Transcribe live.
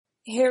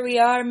Here we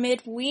are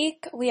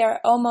midweek. We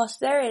are almost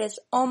there. It is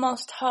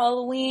almost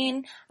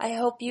Halloween. I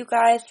hope you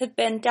guys have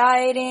been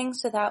dieting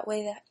so that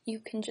way that you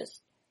can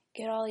just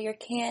get all your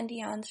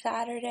candy on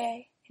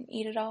Saturday and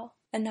eat it all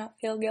and not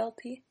feel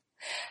guilty.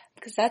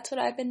 Because that's what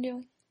I've been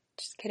doing.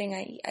 Just kidding,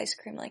 I eat ice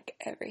cream like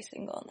every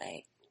single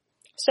night.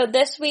 So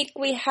this week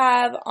we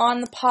have on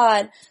the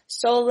pod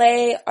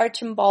Soleil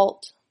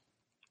Archambeault.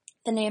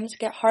 The names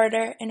get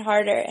harder and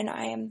harder, and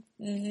I am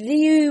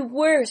the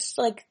worst.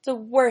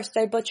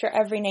 I butcher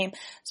every name.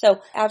 So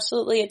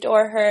absolutely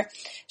adore her.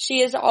 She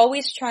is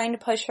always trying to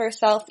push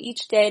herself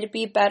each day to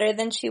be better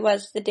than she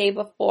was the day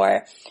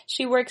before.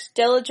 She works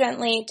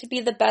diligently to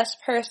be the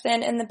best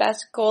person and the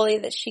best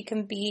goalie that she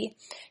can be.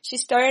 She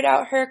started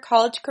out her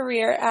college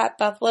career at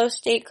Buffalo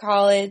State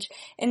College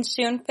and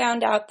soon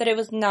found out that it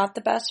was not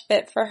the best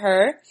fit for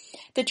her.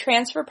 The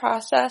transfer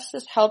process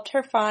has helped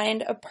her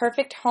find a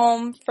perfect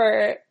home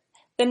for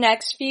the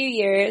next few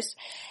years.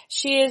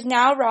 She is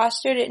now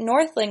rostered at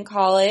Northland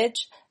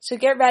College, so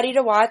get ready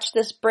to watch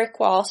this brick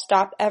wall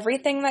stop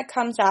everything that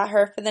comes at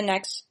her for the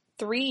next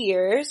 3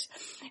 years.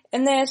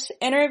 In this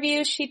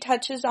interview, she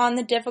touches on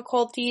the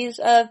difficulties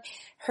of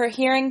her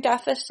hearing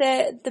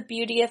deficit, the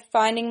beauty of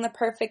finding the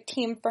perfect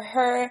team for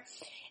her,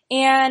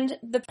 and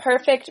the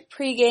perfect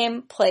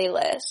pregame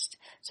playlist.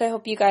 So I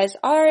hope you guys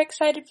are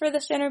excited for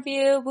this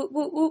interview. Woo,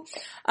 woo, woo.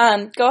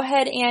 Go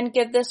ahead and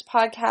give this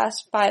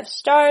podcast 5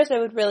 stars. I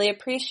would really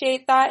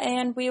appreciate that.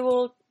 And we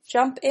will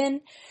jump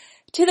in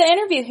to the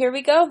interview. Here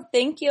we go.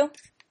 Thank you.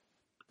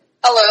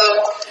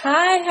 Hello.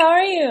 Hi, how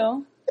are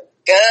you?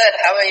 Good.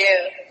 How are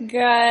you?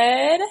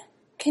 Good.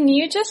 Can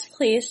you just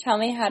please tell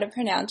me how to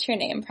pronounce your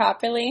name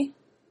properly?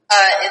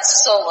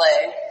 It's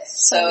Soleil.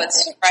 So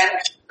it's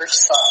French for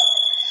sun.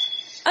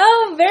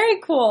 Oh, very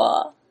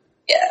cool.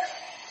 Yeah.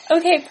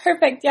 Okay,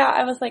 perfect. Yeah,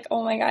 I was like,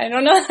 oh my god, I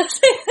don't know how to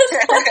say this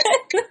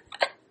one.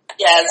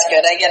 Yeah, it's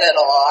good. I get it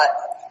a lot.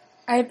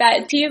 I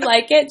bet. Do you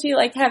like it? Do you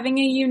like having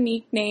a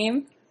unique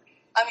name?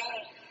 I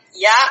mean,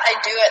 yeah, I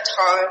do at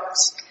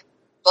times.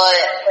 But,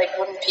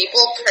 when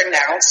people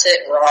pronounce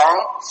it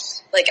wrong,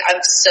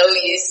 I'm so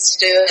used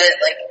to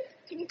it,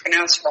 being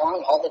pronounced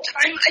wrong all the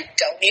time, I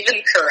don't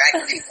even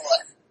correct people.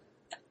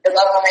 Because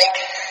I'm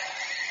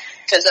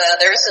because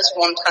there was this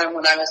one time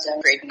when I was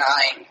in grade 9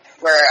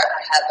 where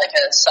I had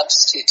a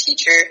substitute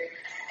teacher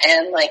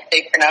and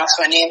they pronounced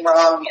my name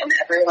wrong and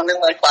everyone in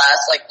the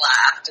class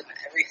laughed and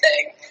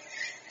everything.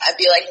 I'd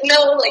be like,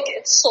 no,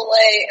 it's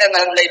Soleil, and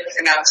then they'd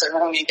pronounce it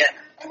wrong again.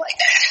 I'm like,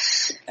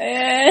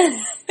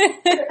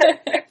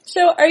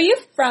 So are you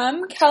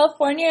from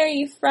California or are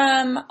you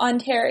from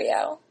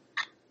Ontario?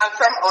 I'm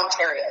from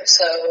Ontario,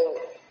 so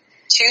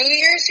 2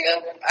 years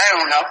ago, I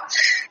don't know.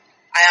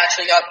 I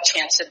actually got a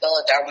chance to bill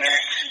it down there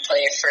and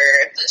play for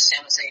the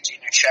San Jose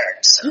Junior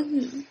Sharks.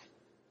 So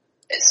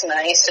It's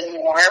nice and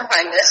warm.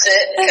 I miss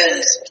it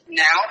because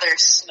now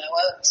there's snow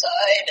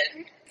outside.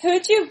 And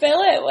who'd you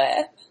bill it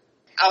with?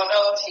 I don't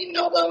know if you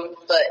know them,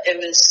 but it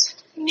was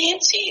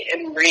Nancy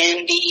and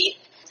Randy.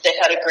 They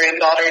had a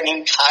granddaughter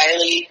named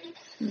Kylie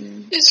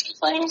who's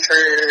playing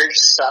for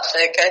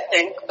Suffolk, I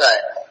think,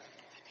 but...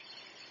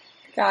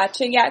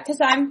 Gotcha, yeah, because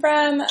I'm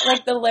from,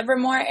 the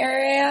Livermore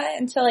area,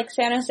 and so,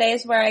 San Jose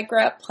is where I grew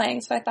up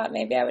playing, so I thought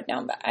maybe I would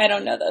know, but I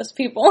don't know those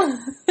people.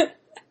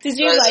 Did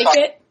you like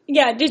it?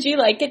 Yeah, did you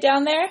like it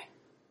down there?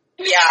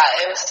 Yeah,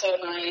 it was so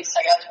nice.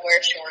 I got to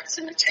wear shorts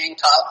and a tank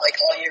top,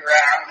 all year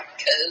round,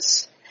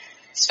 because,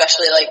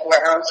 especially,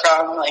 where I'm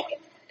from,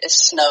 it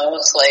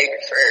snows,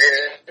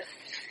 for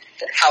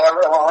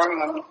however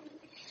long.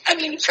 I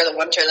mean, for the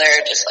winter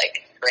there, it just,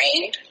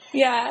 rained.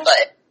 Yeah.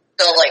 But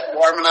still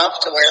warm enough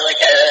to wear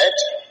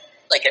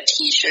a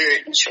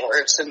t-shirt and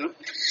shorts, and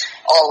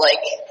all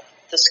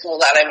the school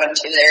that I went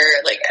to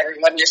there,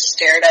 everyone just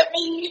stared at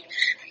me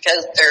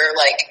because they're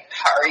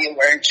how are you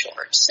wearing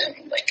shorts and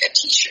a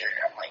t-shirt?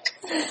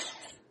 I'm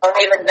I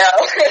don't even know.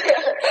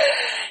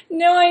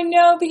 No, I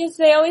know, because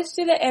they always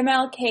do the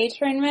MLK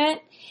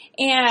tournament,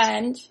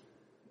 and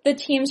the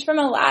teams from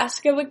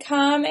Alaska would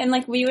come, and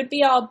we would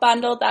be all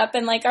bundled up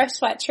in our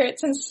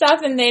sweatshirts and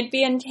stuff, and they'd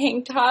be in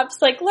tank tops,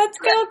 let's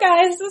go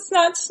guys, it's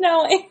not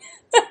snowing.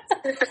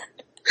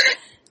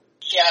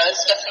 Yeah,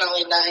 it's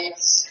definitely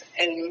nice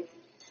and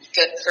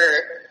good for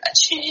a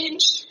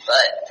change,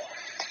 but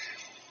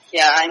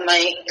yeah, I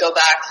might go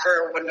back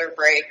for winter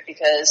break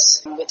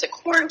because with the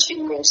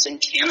quarantine rules in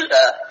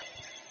Canada,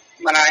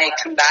 when I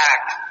come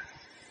back,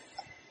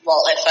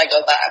 well, if I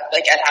go back,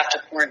 I'd have to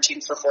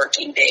quarantine for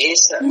 14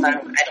 days, and then I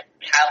don't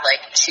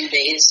have, 2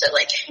 days to,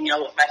 hang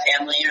out with my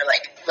family or,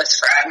 with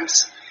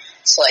friends.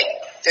 So,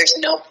 there's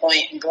no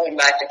point in going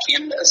back to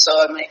Canada,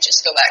 so I might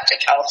just go back to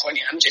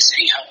California and just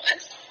hang out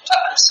with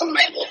some of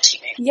my little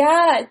teammates.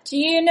 Yeah, do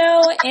you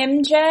know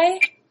MJ?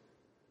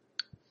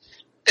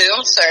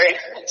 Who? Sorry,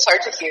 it's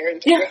hard to hear.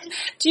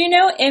 Do you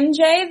know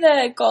MJ,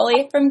 the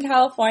goalie from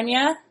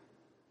California?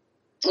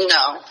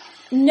 No.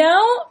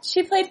 No?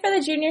 She played for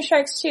the Junior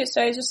Sharks too,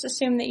 so I just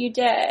assumed that you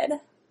did.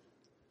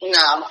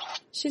 No.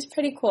 She's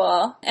pretty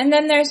cool. And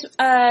then there's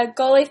a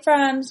goalie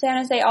from San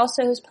Jose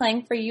also who's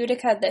playing for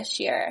Utica this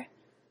year.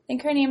 I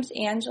think her name's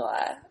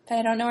Angela, but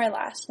I don't know her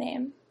last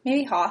name.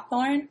 Maybe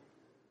Hawthorne?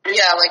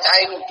 Yeah, like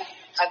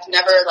I've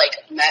never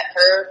like met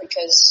her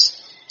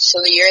because so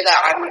the year that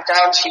I moved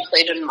down, she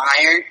played in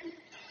Meyer.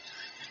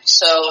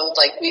 So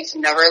like we've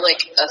never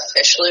like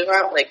officially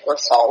met, like we're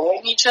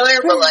following each other,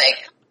 but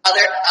like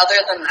other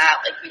than that,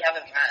 like we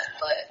haven't met,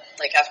 but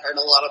like I've heard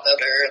a lot about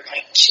her and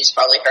like she's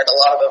probably heard a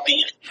lot about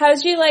me. How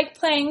did you like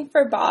playing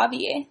for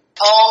Bobby?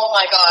 Oh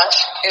my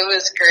gosh, it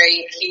was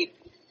great. He'd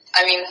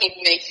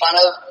make fun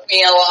of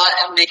me a lot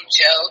and make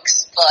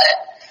jokes, but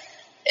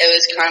it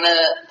was kind of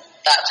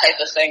that type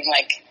of thing.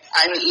 Like,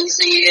 I'm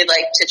easy,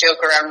 like, to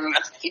joke around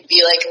with. He'd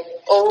be like,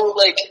 oh,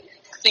 like,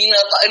 clean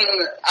up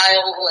in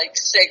aisle, like,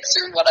 6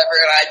 or whatever,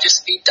 and I'd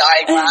just be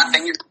dying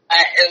laughing.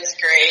 It was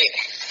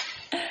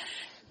great.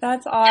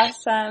 That's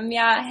awesome.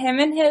 Yeah, him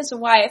and his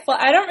wife. Well,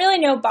 I don't really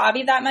know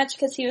Bobby that much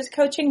because he was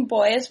coaching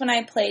boys when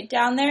I played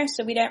down there,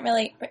 so we didn't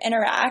really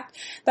interact.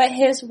 But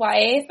his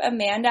wife,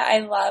 Amanda, I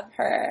love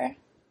her.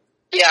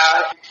 Yeah,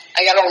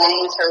 I got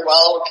along with her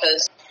well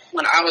because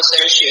when I was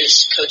there, she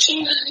was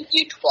coaching the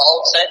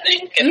U12s, I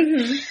think,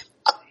 and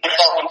I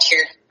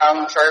volunteered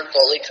for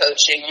goalie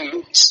coaching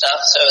and stuff,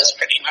 so it was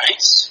pretty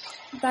nice.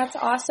 That's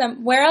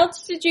awesome. Where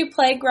else did you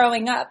play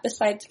growing up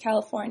besides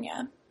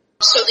California?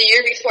 So the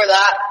year before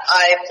that,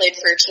 I played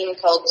for a team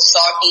called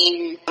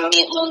Saucon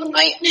Maitland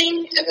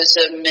Lightning. It was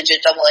a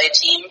midget AA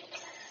team,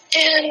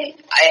 and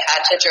I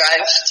had to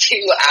drive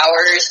 2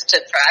 hours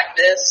to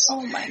practice.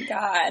 Oh my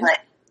God.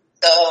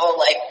 So,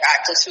 like,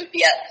 practice would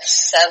be at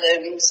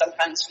 7.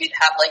 Sometimes we'd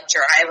have, like,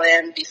 dry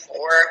land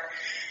before.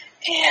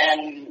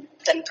 And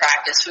then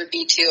practice would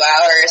be 2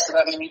 hours. And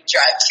then we'd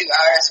drive 2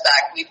 hours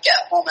back. We'd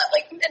get home at,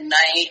 like,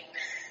 midnight,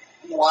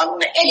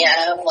 1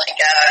 a.m.,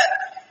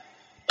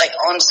 like,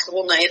 on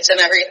school nights and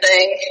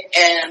everything.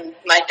 And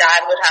my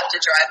dad would have to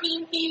drive me.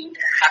 And he'd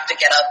have to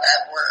get up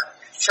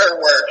for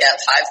work at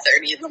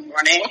 5:30 in the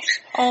morning.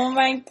 Oh,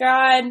 my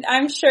God.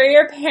 I'm sure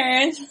your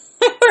parents...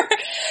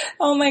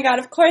 Oh my God,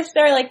 of course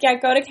they're like, yeah,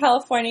 go to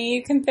California,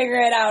 you can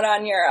figure it out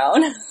on your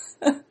own.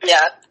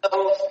 Yeah,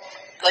 so,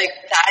 like,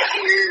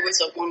 that year was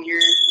a 1 year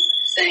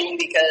thing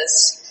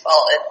because,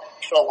 well, it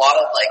put a lot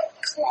of,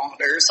 like,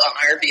 kilometers on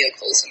our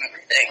vehicles and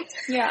everything.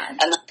 Yeah.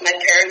 And my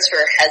parents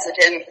were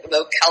hesitant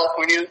about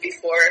California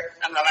before,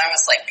 and then I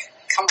was like,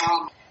 come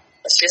on,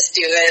 let's just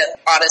do it.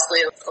 Honestly,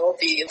 it'll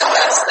be the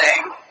best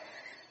thing.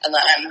 And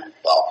then,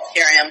 well,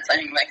 here I am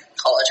playing, like,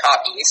 college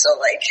hockey, so,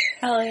 like...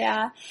 Hell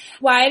yeah.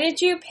 Why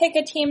did you pick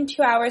a team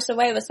 2 hours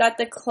away? Was that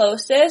the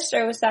closest,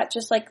 or was that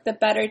just, like, the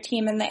better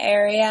team in the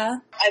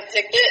area? I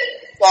picked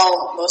it,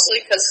 well,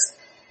 mostly because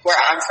where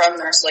I'm from,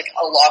 there's, like,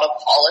 a lot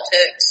of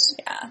politics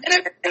and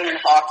everything in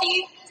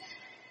hockey.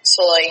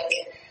 So, like,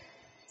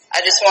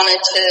 I just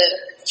wanted to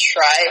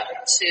try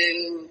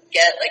to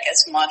get, like,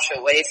 as much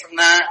away from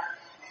that,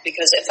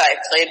 because if I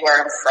played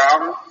where I'm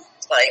from,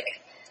 like...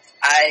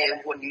 I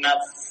wouldn't have,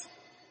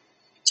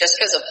 just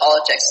because of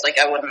politics, like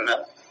I wouldn't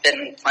have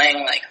been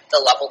playing like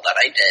the level that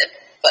I did,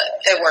 but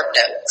it worked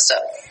out, so.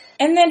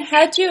 And then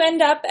how'd you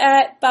end up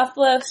at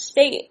Buffalo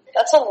State?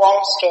 That's a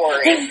long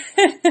story.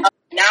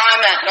 Now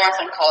I'm at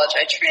Northland College,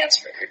 I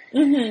transferred.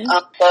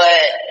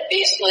 But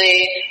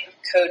basically,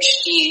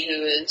 Coach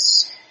D,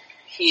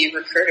 he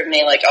recruited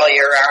me like all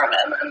year round,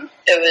 and then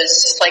it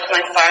was like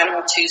my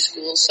final 2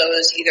 schools, so it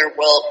was either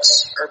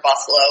Wilkes or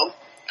Buffalo,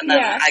 and then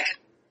I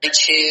could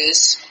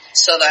choose.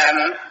 So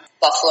then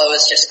Buffalo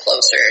was just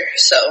closer,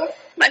 so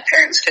my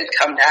parents could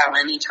come down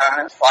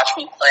anytime, watch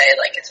me play,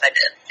 like if I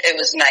did. It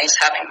was nice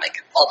having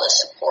like all the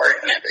support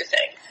and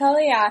everything. Hell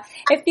yeah.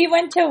 If you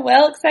went to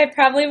Wilkes, I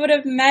probably would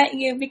have met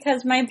you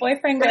because my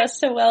boyfriend goes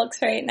to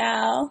Wilkes right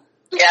now.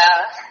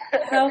 Yeah.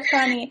 How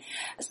funny.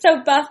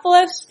 So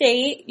Buffalo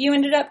State, you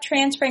ended up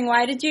transferring.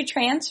 Why did you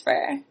transfer?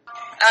 I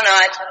don't know,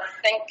 I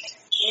think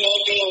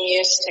me being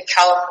used to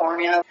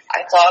California,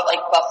 I thought like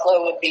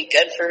Buffalo would be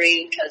good for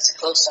me because it's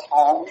close to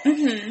home.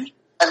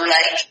 And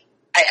like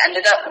I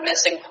ended up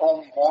missing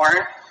home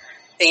more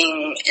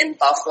being in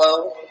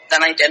Buffalo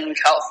than I did in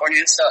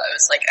California, so I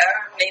was like,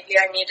 maybe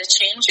I need to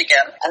change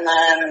again. And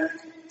then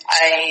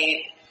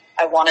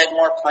I wanted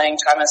more playing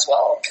time as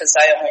well because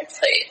I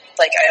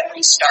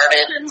only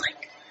started in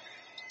like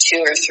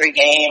 2 or 3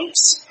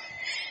 games,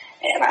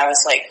 and I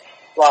was like,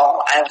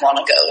 well, I want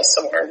to go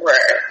somewhere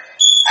where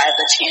I have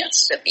the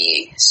chance to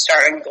be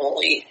starting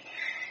goalie.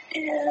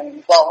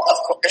 And, well, of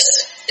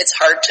course, it's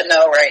hard to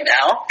know right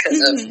now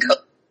because of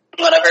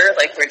whatever.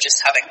 Like, we're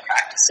just having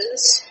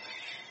practices,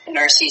 and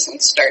our season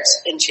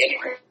starts in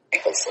January,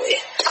 hopefully.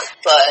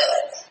 But,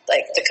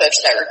 like, the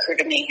coach that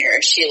recruited me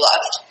here, she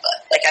left.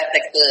 But, like, I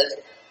picked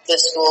the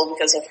school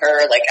because of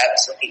her. Like, I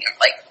was looking at,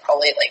 like,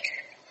 probably, like,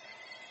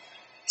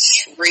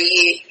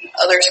 3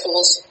 other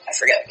schools. I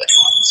forget which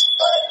ones.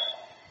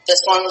 But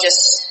this one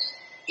just...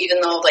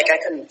 Even though, like, I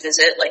couldn't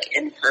visit, like,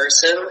 in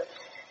person,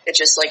 it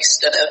just, like,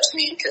 stood out to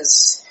me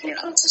because, you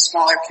know, it's a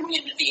smaller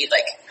community,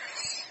 like,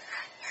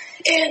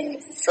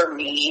 and for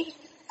me,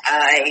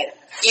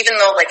 even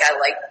though, like, I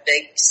like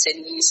big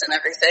cities and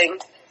everything,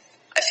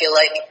 I feel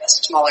like a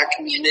smaller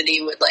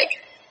community would, like,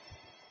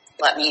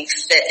 let me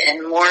fit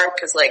in more,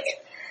 because, like,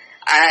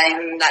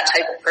 I'm that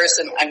type of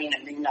person. I mean,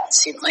 it may not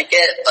seem like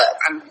it, but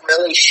I'm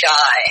really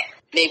shy.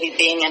 Maybe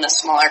being in a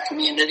smaller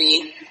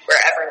community where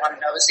everyone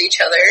knows each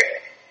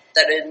other,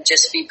 that it'd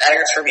just be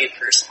better for me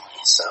personally,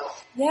 so.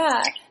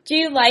 Yeah. Do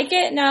you like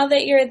it now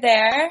that you're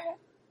there?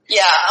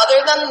 Yeah,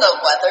 other than the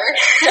weather.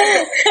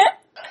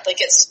 Like,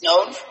 it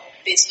snowed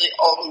basically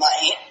all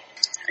night.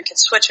 I could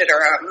switch it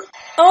around.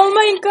 Oh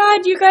my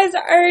god, you guys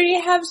already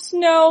have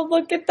snow.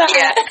 Look at that.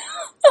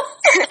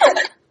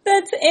 Yeah.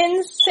 That's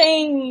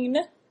insane.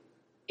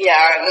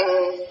 Yeah,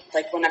 and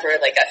like whenever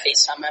like I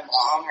FaceTime my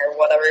mom or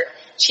whatever,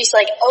 she's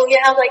like, oh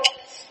yeah, like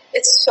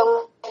it's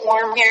so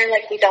warm here,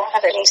 like we don't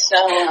have any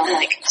snow, and I'm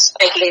like, it's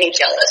making me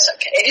jealous,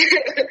 okay?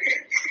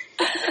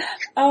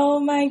 Oh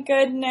my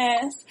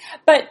goodness.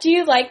 But do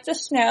you like the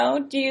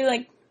snow?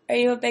 Are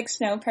you a big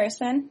snow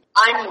person?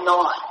 I'm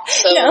not.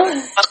 So No.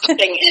 the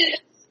thing is,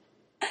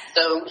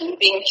 so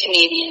being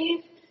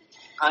Canadian,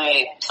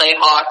 I play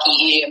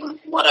hockey and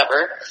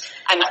whatever.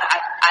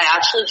 I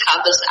actually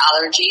have this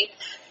allergy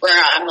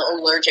where I'm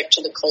allergic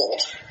to the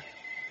cold.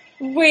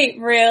 Wait,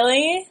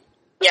 really?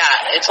 Yeah,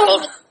 it's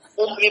called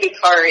cold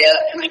urticaria,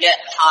 and I get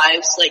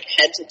hives like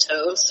head to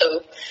toe.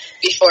 So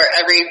before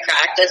every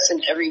practice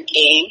and every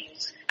game,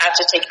 I have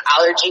to take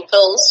allergy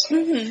pills.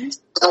 Mm-hmm.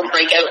 I'll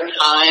break out in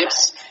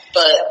hives,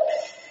 but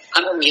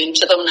I'm immune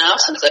to them now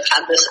since I've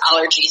had this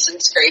allergy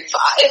since grade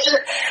 5.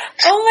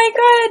 Oh my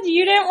god,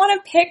 you didn't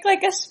want to pick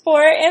like a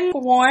sport in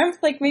warmth,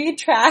 like maybe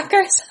track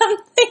or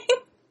something?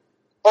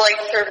 Well, like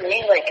for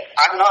me, like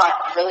I'm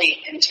not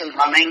really into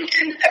running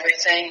and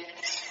everything,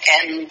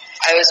 and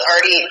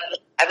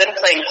I've been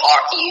playing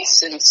hockey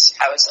since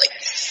I was like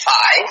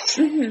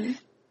 5. Mm-hmm.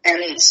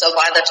 And so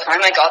by the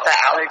time I got the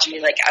allergy,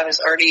 like I was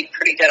already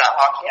pretty good at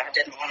hockey. I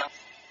didn't want to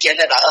give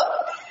it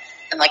up.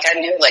 And like I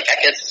knew like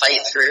I could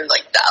fight through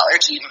like the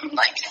allergy and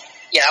like,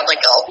 yeah, like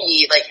I'll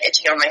be like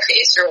itchy on my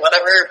face or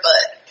whatever,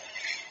 but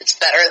it's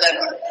better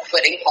than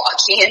quitting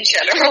hockey in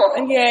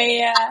general.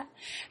 Yeah.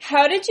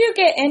 How did you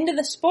get into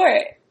the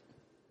sport?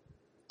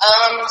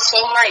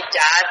 So my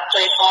dad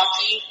played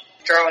hockey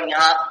growing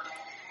up,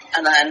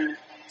 and then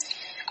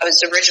I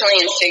was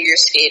originally in figure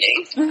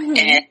skating, Mm-hmm.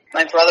 and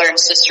my brother and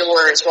sister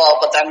were as well,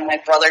 but then my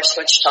brother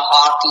switched to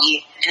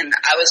hockey, and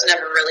I was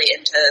never really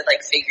into,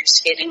 like, figure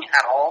skating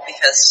at all,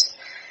 because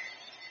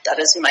that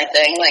isn't my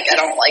thing. Like, I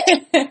don't like,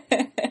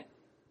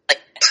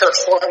 like,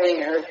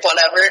 performing or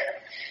whatever.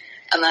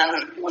 And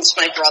then once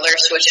my brother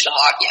switched to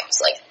hockey, I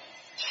was like,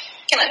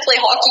 can I play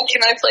hockey?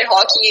 Can I play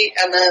hockey?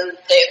 And then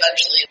they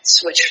eventually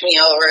switched me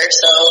over,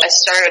 so I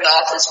started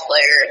off as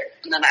player,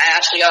 and then I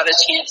actually got a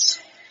chance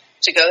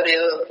to go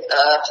to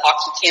a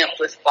hockey camp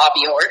with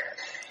Bobby Orr.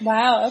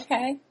 Wow,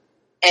 okay.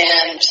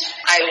 And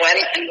I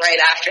went, and right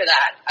after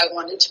that, I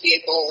wanted to be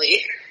a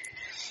goalie.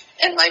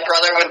 And my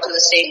brother went to the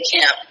same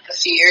camp a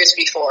few years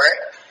before.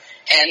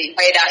 And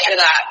right after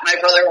that, my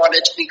brother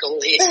wanted to be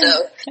goalie.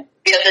 So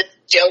we had this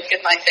joke in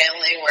my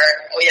family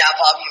where, oh yeah,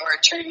 Bobby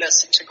Orr turned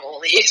us into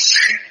goalies.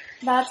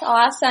 That's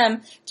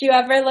awesome. Do you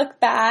ever look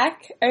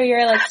back, or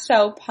you're like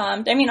so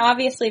pumped? I mean,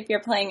 obviously if you're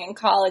playing in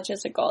college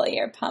as a goalie,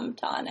 you're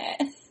pumped on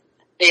it.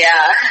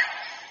 Yeah.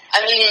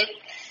 I mean,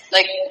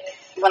 like,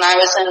 when I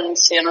was in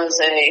San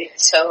Jose,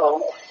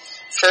 so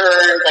for,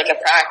 like,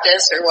 a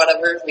practice or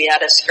whatever, we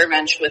had a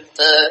scrimmage with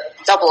the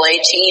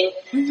AA team.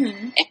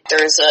 Mm-hmm. And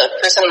there was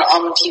a person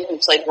on the team who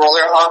played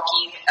roller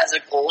hockey as a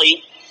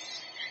goalie.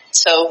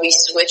 So we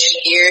switched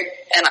gear,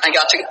 and I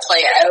got to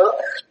play out.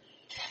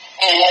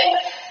 And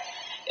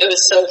it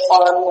was so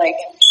fun. Like,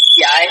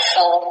 yeah, I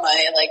fell on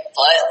my, like,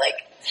 butt, like,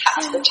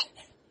 half the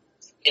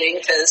time,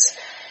 because,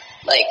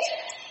 like,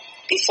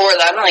 before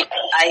then, like,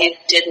 I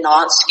did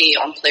not skate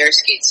on player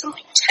skates in,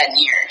 like, 10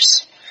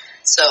 years.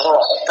 So,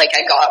 like,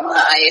 I got on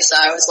the ice,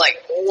 and I was like,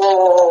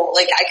 whoa,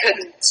 like, I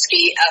couldn't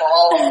skate at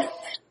all.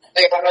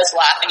 Everyone was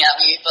laughing at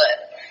me,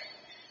 but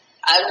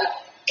I'm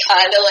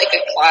kind of like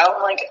a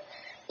clown. Like,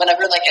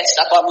 whenever, like, I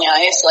step on the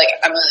ice, like,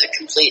 I'm a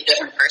complete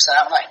different person.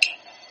 I'm, like,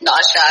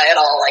 not shy at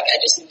all. Like, I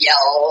just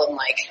yell and,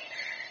 like,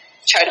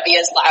 try to be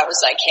as loud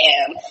as I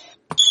can.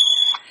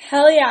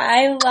 Hell yeah,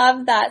 I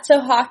love that. So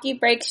hockey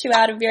breaks you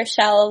out of your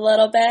shell a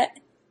little bit?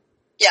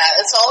 Yeah,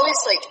 it's always,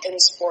 like, in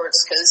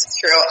sports, because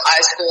throughout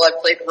high school I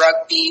played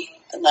rugby,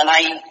 and then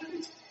I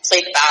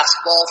played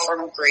basketball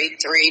from grade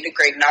 3 to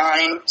grade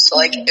 9, so,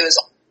 like, it was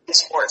all in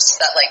sports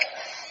that, like,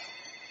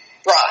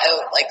 brought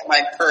out, like,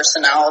 my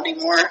personality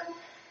more,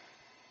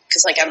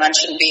 because, like I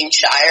mentioned being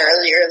shy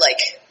earlier, like,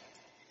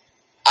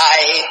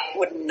 I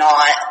would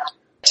not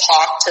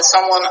talk to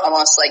someone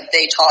unless, like,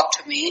 they talk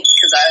to me,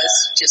 because I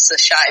was just a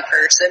shy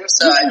person,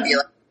 so I'd be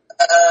like,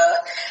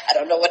 I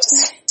don't know what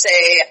to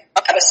say,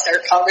 how to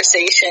start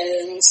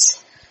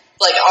conversations.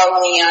 Like,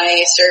 on the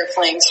ice or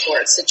playing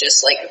sports, it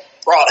just, like,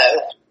 brought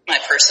out my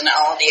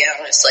personality, and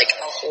I was, like,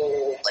 a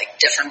whole, like,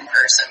 different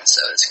person,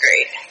 so it was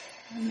great.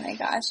 Oh my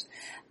gosh.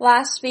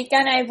 Last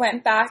weekend I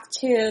went back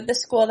to the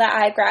school that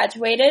I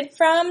graduated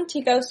from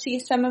to go see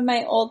some of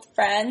my old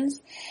friends,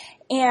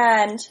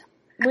 and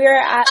we were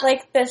at,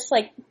 like, this,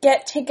 like,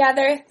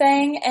 get-together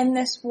thing, and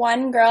this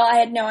one girl, I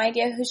had no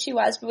idea who she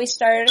was, but we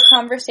started a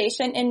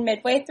conversation, and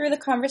midway through the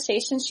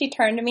conversation, she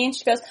turned to me and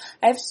she goes,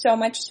 I have so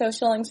much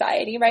social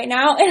anxiety right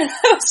now, and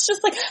I was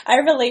just like, I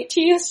relate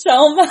to you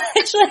so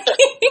much. Like,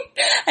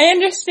 I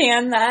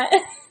understand that.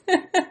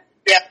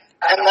 Yeah,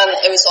 and then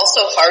it was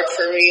also hard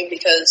for me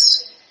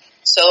because,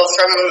 so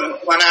from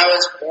when I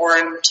was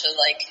born to,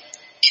 like,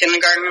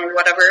 kindergarten or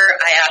whatever,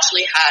 I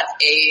actually had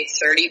a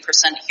 30%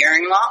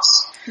 hearing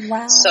loss.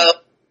 Wow. So,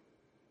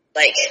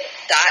 like,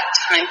 that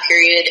time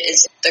period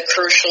is the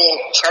crucial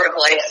part of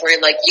life where,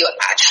 like, you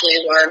actually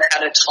learn how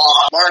to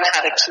talk, learn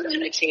how to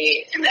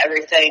communicate and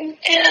everything.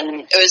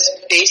 And it was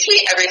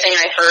basically everything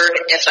I heard,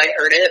 if I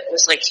heard it,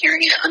 was, like,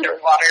 hearing it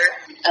underwater.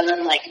 And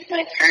then, like,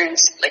 my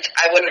parents, like,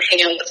 I wouldn't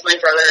hang out with my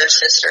brother or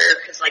sister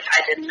because, like,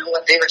 I didn't know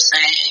what they were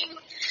saying.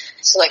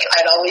 So, like,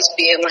 I'd always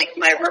be in, like,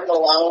 my room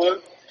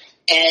alone.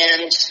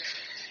 And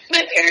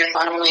my parents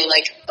finally,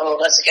 like, oh,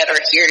 let's get our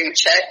hearing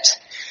checked.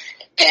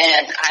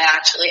 And I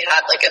actually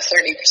had, like, a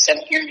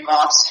 30% hearing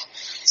loss.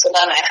 So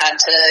then I had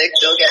to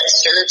go get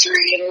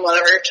surgery and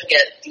whatever to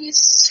get these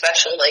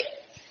special, like,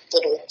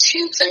 little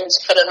tube things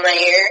put in my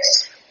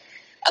ears.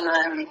 And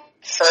then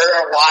for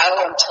a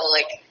while until,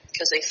 like,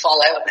 because they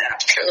fall out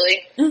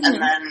naturally. Mm-hmm. And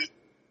then,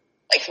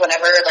 like,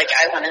 whenever, like,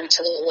 I went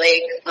into the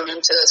lake, went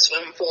into the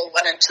swimming pool,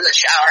 went into the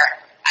shower,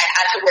 I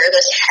had to wear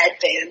this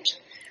headband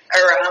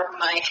around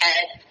my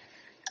head,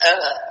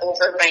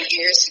 over my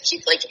ears to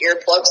keep, like,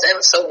 earplugs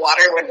in so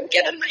water wouldn't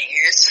get in my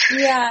ears.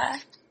 Yeah.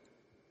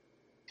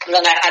 And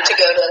then I had to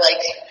go to,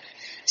 like,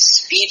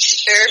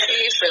 speech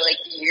therapy for, like,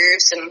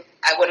 years, and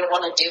I wouldn't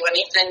want to do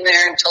anything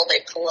there until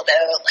they pulled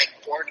out,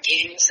 like, board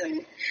games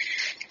and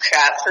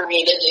crap for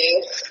me to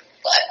do.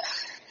 But,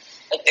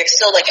 like, there's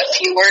still, like, a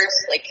few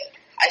words, like,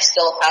 I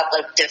still have,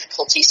 like,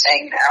 difficulty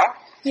saying now.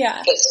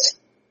 Yeah. Because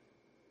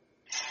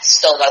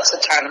still, that's the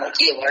time, like,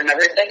 you learn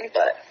everything,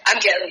 but I'm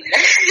getting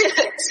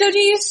there. So do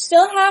you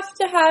still have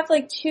to have,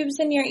 like, tubes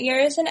in your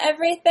ears and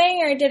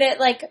everything, or did it,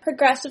 like,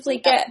 progressively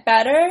get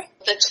better?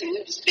 The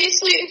tubes,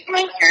 basically,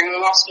 my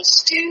hearing loss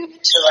was due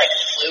to, like,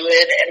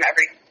 fluid and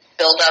every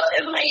buildup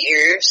in my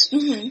ears.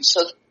 Mm-hmm.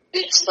 So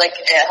it's, like,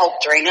 it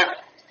helped drain it,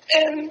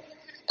 and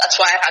that's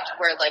why I had to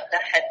wear, like, the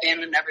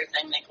headband and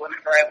everything, like,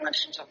 whenever I went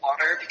into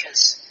water,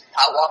 because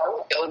hot water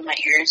would go in my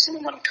ears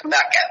and wouldn't come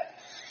back out.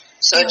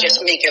 So it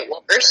just make it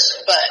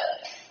worse, but,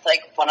 like,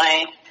 when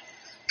I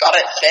got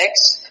it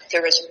fixed,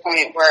 there was a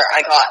point where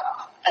I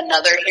got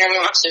another hearing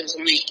loss. It was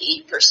only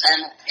 8%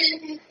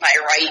 in my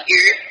right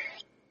ear.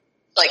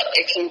 Like,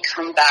 it can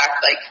come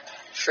back, like,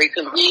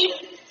 frequently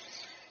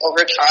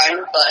over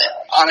time,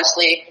 but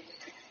honestly,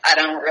 I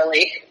don't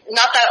really,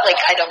 not that, like,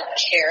 I don't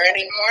care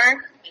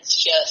anymore. It's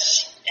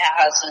just, it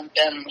hasn't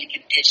been, like,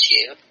 an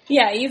issue.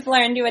 Yeah, you've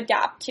learned to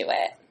adapt to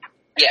it.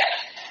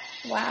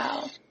 Yeah.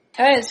 Wow.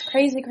 That is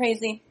crazy,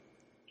 crazy.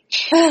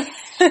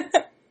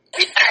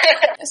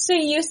 So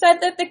you said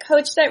that the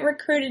coach that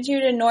recruited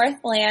you to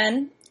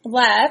Northland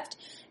left.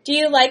 Do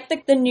you like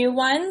the new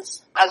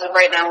ones? As of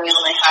right now, we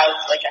only have,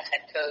 like, a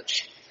head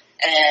coach,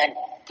 and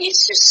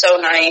he's just so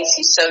nice.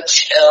 He's so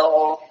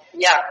chill.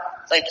 Yeah,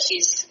 like,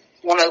 he's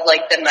one of,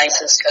 like, the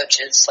nicest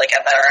coaches, like,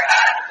 I've ever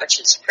had, which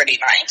is pretty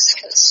nice,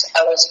 because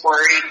I was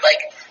worried,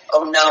 like,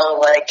 oh no,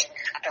 like,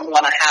 I don't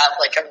want to have,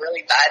 like, a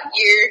really bad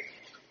year,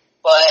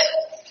 but,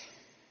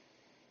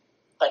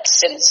 like,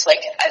 since,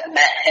 like, I've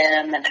met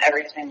him and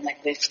everything,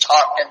 like, we've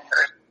talked and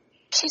heard,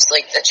 he's,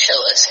 like, the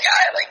chillest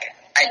guy, like,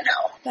 I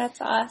know. That's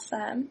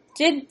awesome.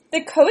 Did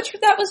the coach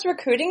that was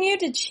recruiting you,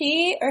 did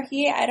she or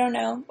he, I don't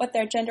know what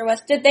their gender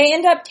was, did they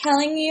end up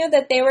telling you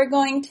that they were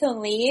going to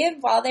leave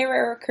while they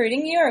were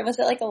recruiting you, or was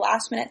it, like, a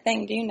last-minute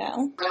thing? Do you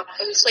know?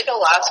 It was, like, a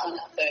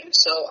last-minute thing.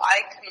 So I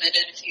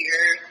committed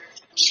here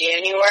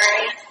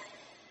January,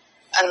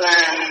 and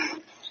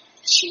then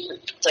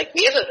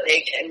we have a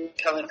big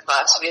incoming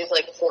class. We have,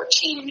 like,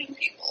 14 new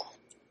people.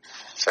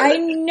 I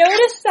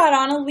noticed that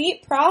on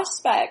Elite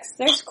Prospects.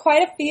 There's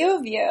quite a few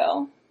of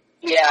you.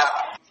 Yeah.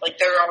 Like,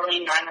 there are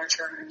only 9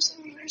 returners,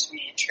 and there's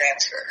me a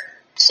transfer.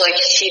 So,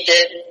 like, she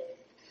did,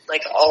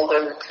 like, all the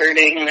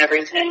recruiting and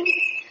everything.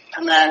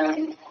 And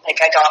then,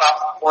 like, I got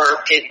off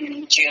work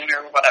in June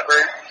or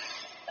whatever.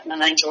 And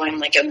then I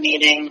joined, like, a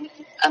meeting.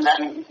 And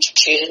then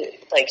she,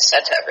 like,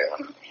 said to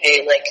everyone,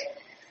 hey, like,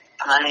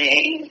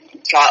 I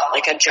got,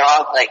 like, a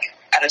job, like,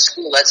 at a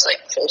school that's,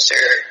 like, closer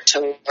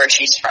to where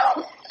she's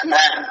from. And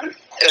then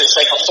it was,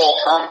 like, a full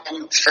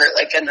home for,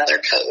 like, another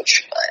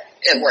coach, but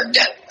it worked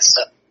out,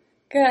 so.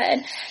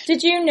 Good.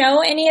 Did you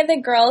know any of the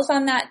girls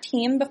on that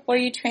team before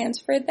you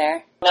transferred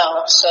there?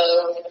 No,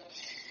 so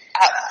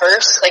at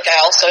first, like,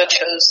 I also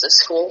chose the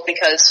school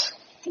because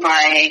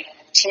my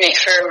teammate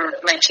for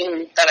my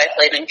team that I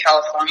played in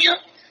California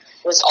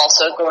was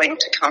also going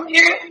to come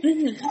here.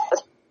 Mm-hmm.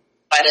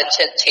 I decided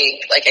to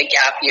take, like, a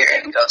gap year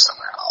and go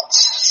somewhere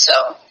else. So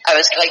I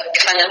was, like,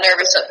 kind of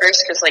nervous at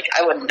first because, like,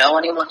 I wouldn't know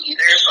anyone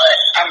either,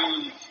 but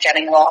I'm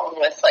getting along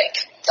with,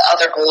 like, the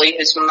other goalie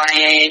who's my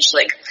age.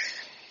 Like,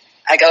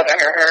 I go to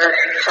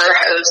her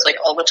house, like,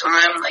 all the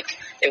time. Like,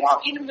 they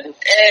want me to move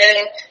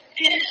in,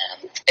 And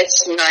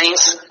it's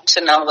nice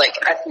to know, like,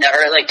 I've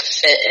never, like,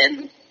 fit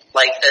in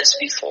like this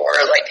before.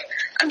 Like,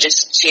 I'm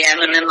just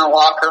jamming in the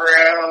locker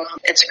room.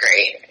 It's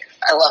great.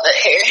 I love it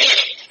here.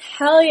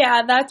 Hell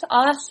yeah, that's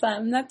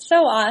awesome. That's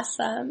so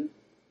awesome.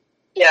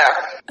 Yeah.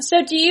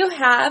 So do you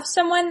have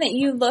someone that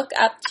you look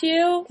up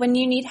to when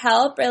you need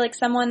help, or like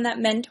someone that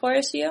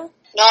mentors you?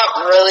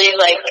 Not really.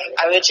 Like,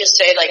 I would just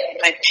say, like,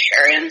 my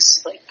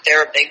parents, like,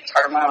 they're a big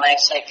part of my life.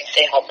 Like,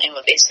 they help me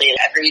with basically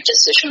every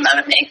decision that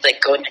I make,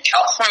 like going to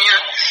California,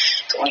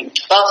 going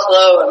to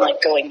Buffalo, and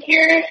like going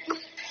here.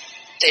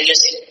 They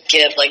just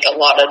give like a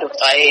lot of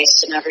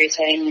advice and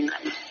everything.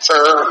 And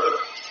for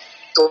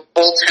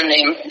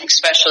goaltending,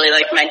 especially,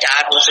 like, my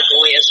dad was a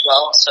goalie as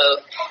well, so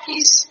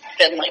he's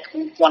been like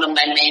one of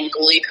my main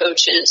goalie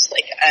coaches.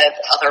 Like, I have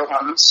other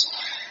ones,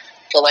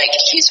 but like,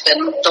 he's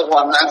been the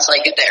one that's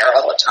like there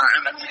all the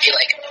time, and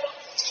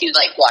he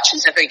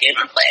watches every game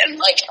I play and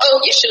like,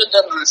 oh, you should have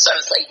done this. I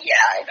was like,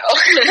 yeah,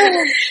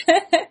 I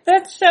know.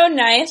 That's so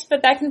nice,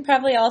 but that can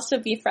probably also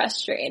be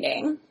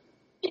frustrating.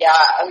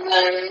 Yeah, and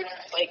then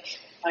like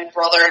my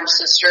brother and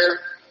sister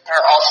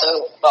are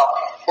also, well,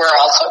 we're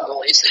also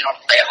goalies. They don't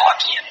play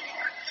hockey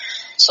anymore.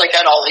 So like,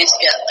 I'd always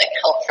get like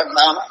help from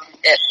them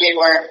if we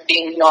weren't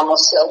being normal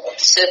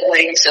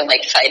siblings and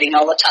like fighting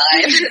all the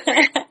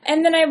time.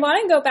 And then I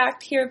want to go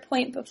back to your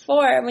point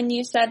before when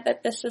you said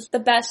that this is the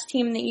best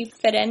team that you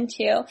fit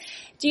into.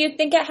 Do you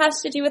think it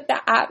has to do with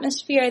the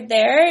atmosphere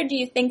there, or do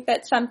you think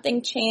that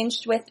something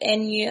changed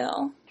within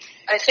you?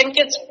 I think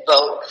it's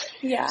both.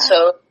 Yeah.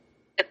 So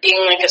it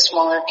being like a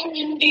smaller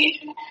community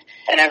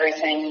and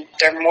everything,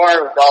 they're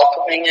more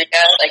welcoming, I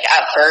guess. Like,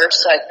 at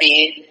first I'd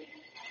be,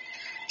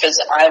 because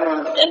I'm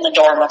in the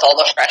dorm with all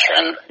the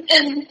freshmen,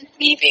 and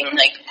me being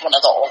like one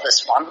of the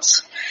oldest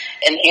ones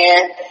in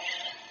here,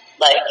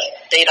 like,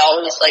 they'd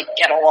always like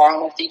get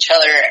along with each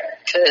other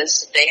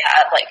because they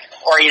had like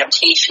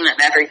orientation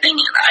and everything,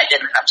 and I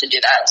didn't have to do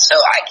that, so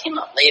I came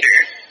up later.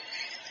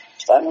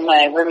 But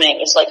my roommate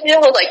was like, yeah,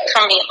 well, like,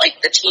 come meet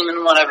like the team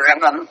and whatever,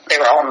 and then they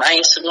were all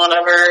nice and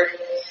whatever,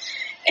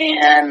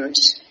 and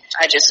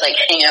I just like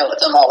hang out with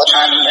them all the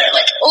time, and they're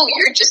like, oh,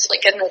 you're just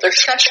like another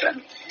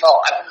freshman.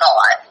 Well, I'm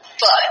not,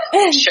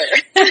 but sure.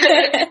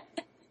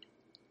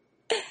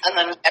 And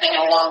then getting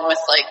along with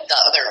like the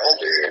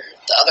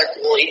other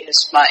goalie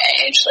who's my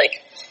age,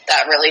 like,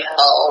 that really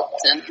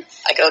helped. And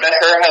I go to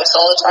her house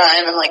all the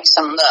time, and like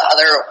some of the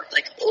other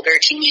like older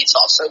teammates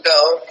also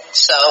go.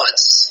 So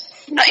it's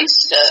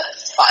nice to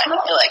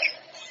finally like,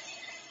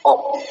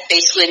 well,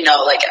 basically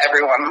know like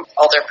everyone,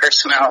 all their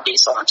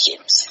personalities on the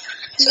teams.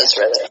 So it's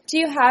really. Do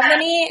you have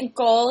any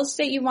goals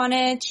that you want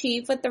to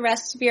achieve with the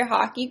rest of your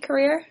hockey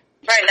career?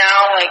 Right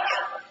now, like,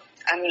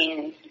 I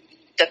mean,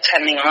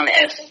 depending on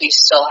if we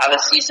still have a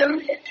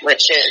season,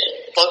 which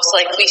it looks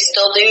like we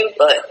still do,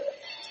 but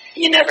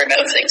you never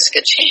know, things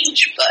could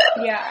change.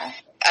 But yeah,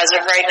 as of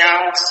right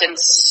now,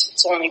 since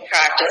it's only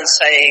practice,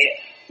 I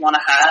want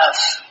to have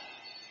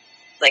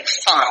like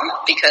fun,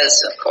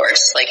 because of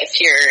course, like,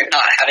 if you're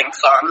not having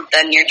fun,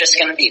 then you're just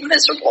going to be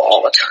miserable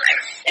all the time.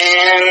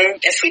 And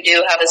if we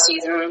do have a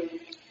season,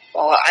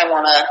 well, I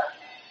want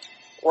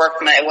to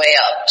work my way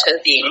up to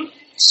being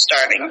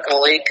starting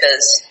goalie,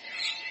 because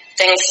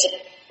things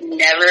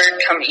never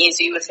come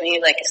easy with me,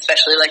 like,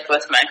 especially like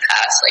with my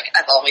past. Like,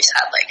 I've always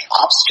had like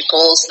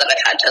obstacles that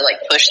I've had to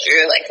like push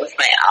through, like with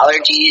my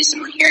allergies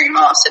and hearing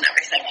loss and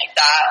everything like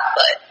that.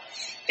 But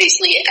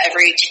basically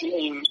every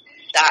team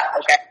that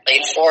like I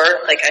played for,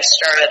 like, I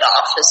started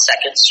off as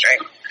second string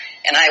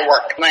and I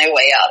worked my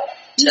way up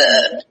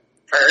to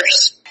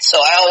first. So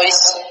I always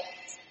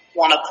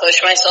want to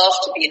push myself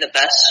to be the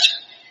best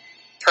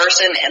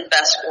person and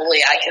best goalie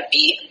I could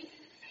be.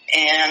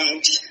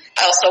 And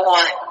I also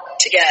want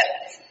to get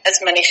as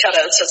many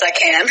shutouts as I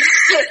can,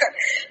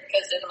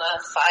 because in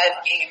the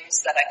 5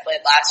 games that I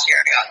played last year,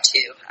 I got 2.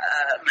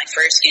 My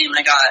first game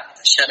I got a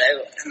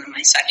shutout, and then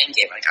my second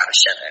game I got a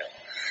shutout.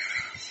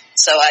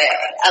 So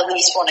I at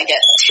least want to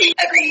get 2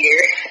 every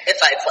year if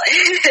I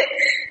play.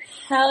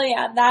 Hell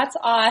yeah, that's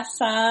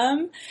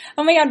awesome.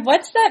 Oh my god,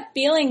 what's that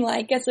feeling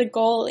like as a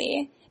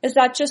goalie? Is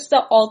that just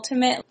the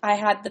ultimate, I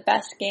had the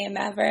best game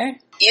ever?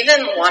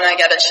 Even when I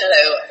get a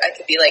shutout, I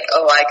could be like,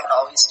 oh, I could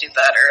always do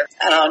better.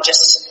 I don't know,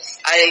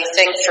 I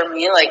think for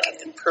me, like,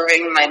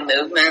 improving my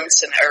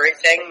movements and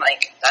everything,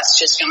 like, that's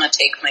just going to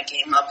take my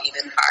game up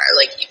even higher.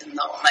 Like, even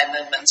though my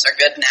movements are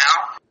good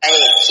now,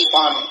 I keep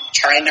on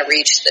trying to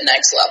reach the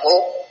next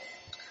level,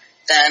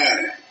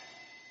 then,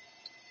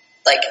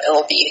 like,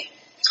 it'll be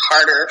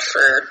harder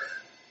for,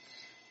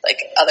 like,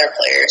 other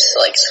players to,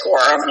 like, score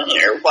on me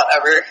or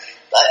whatever.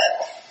 But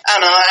I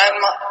don't know,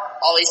 I'm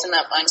always in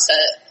that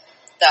mindset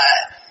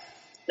that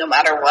no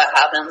matter what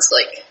happens,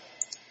 like,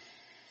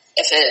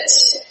 if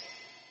it's,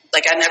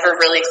 like, I never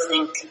really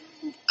think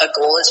a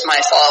goal is my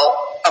fault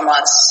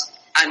unless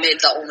I made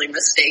the only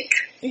mistake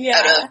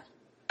out of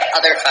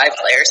other 5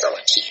 players on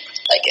the team.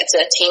 Like, it's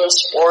a team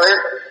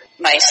sport.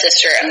 My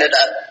sister ended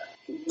up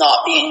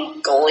not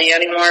being goalie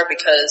anymore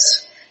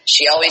because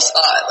she always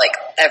thought, like,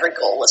 every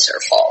goal was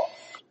her fault.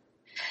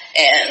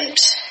 And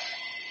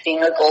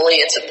being a goalie,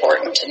 it's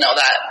important to know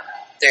that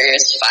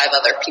there's 5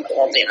 other people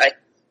on the ice,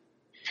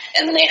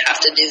 and they have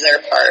to do their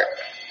part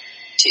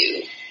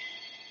to,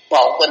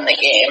 win the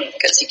game,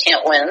 because you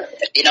can't win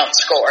if you don't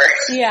score.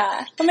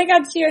 Yeah. Oh my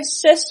God, so your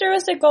sister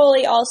was a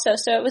goalie also,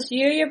 so it was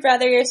you, your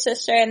brother, your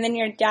sister, and then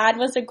your dad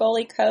was a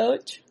goalie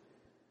coach?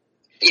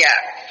 Yeah.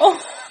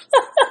 Oh,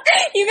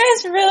 you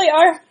guys really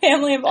are a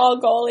family of all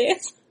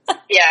goalies.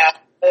 Yeah.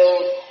 So,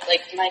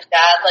 my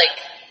dad,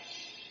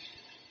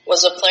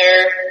 was a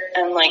player,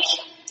 and,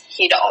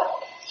 he'd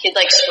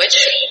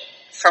switch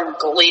from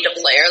goalie to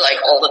player,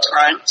 all the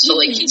time. So,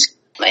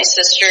 my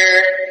sister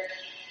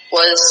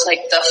was,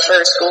 the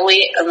first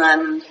goalie, and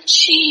then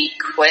she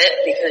quit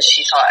because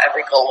she thought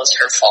every goal was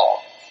her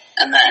fault.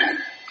 And then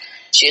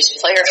she was a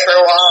player for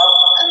a while,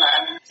 and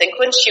then I think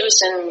when she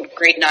was in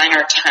grade 9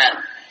 or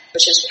 10,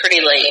 which is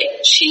pretty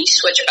late, she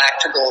switched back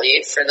to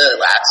goalie for the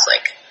last,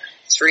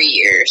 3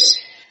 years.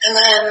 And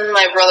then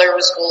my brother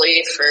was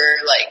goalie for,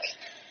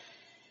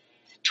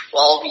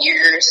 12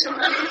 years,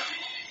 and then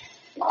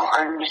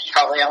I'm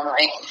probably on,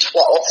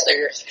 12th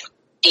or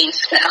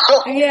 8th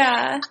now.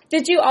 Yeah.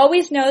 Did you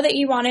always know that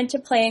you wanted to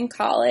play in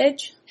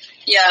college?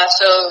 Yeah,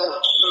 so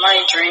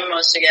my dream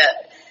was to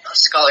get a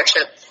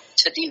scholarship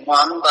to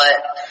D1,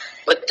 but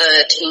with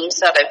the teams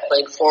that I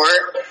played for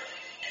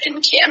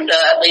in Canada,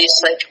 at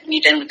least, we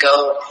didn't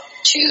go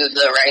to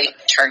the right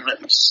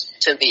tournaments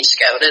to be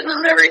scouted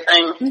and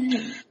everything.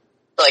 Mm-hmm.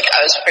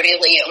 I was pretty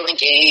late in the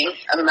game,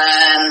 and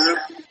then,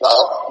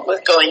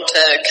 with going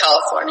to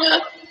California,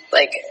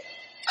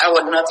 I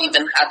wouldn't have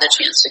even had the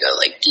chance to go,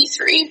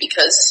 D3,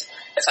 because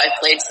if I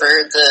played for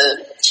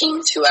the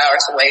team 2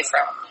 hours away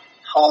from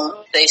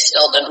home, they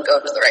still didn't go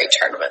to the right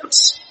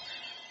tournaments.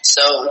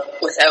 So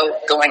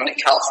without going to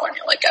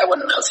California, I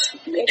wouldn't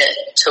have made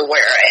it to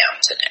where I am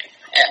today.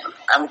 And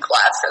I'm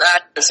glad for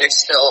that, because there's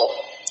still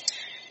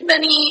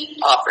many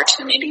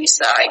opportunities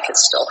that I could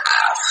still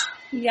have.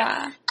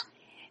 Yeah.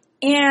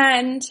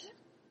 And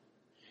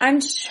I'm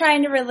just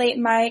trying to relate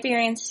my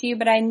experience to you,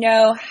 but I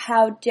know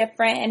how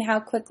different and how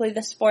quickly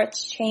the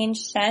sport's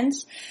changed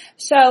since.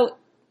 So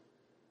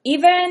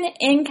even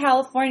in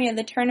California,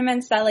 the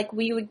tournaments that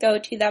we would go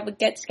to that would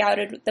get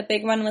scouted, the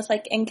big one was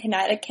in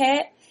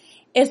Connecticut.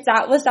 Was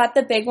that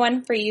the big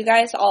one for you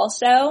guys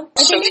also?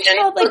 I think it's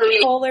called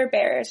Polar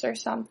Bears or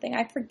something.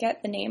 I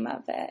forget the name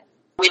of it.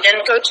 We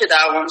didn't go to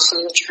that one. So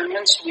the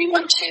tournaments we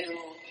went to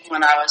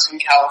when I was in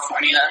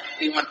California,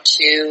 we went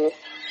to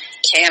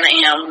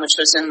Can-Am, which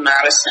was in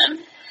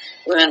Madison.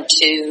 We went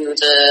to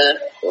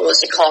what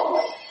was it called?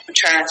 I'm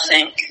trying to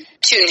think.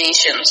 2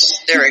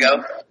 Nations. There we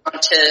go.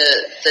 Went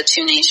to the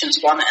 2 Nations,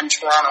 one in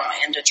Toronto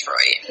and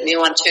Detroit. We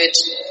went to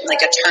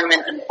a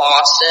tournament in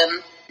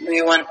Boston.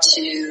 We went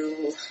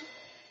to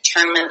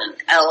tournament in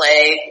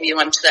LA. We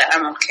went to the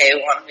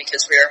MLK one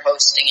because we were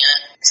hosting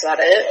it. Is that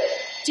it?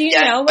 Do you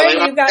know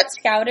where you got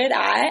scouted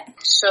at?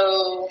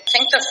 So I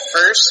think the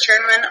first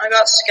tournament I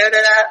got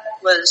scouted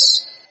at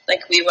was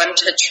we went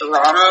to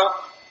Toronto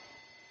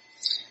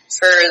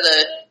for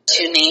the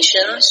 2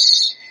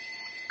 Nations,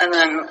 and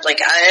then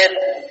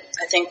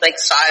I think 5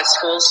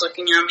 schools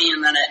looking at me,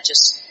 and then it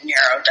just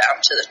narrowed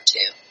down to the 2.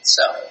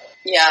 So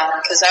yeah,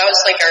 because that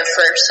was our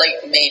first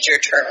major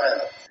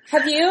tournament.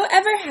 Have you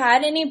ever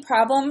had any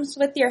problems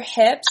with your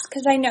hips?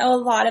 Because I know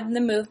a lot of the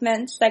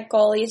movements that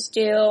goalies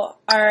do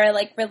are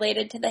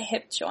related to the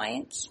hip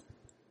joints.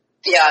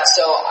 Yeah,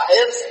 so I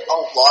have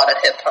a lot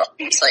of hip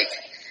problems.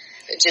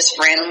 It just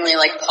randomly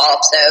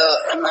pops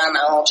out, and then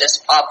I'll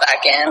just pop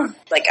back in.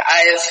 I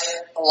have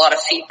a lot of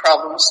feet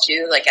problems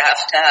too. I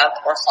have to have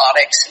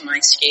orthotics in my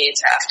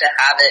skates. I have to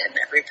have it in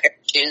every pair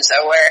of shoes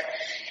I wear.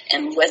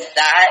 And with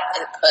that,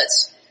 it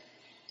puts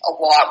a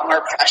lot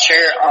more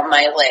pressure on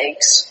my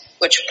legs,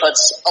 which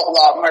puts a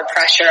lot more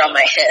pressure on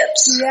my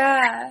hips.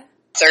 Yeah.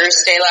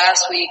 Thursday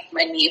last week,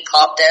 my knee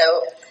popped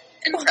out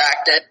in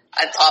practice.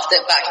 I popped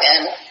it back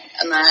in,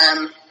 and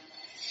then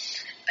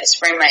I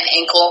sprained my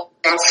ankle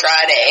on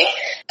Friday,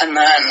 and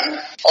then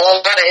a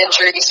lot of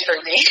injuries for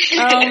me.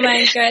 Oh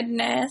my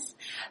goodness.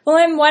 Well,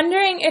 I'm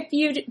wondering if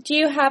do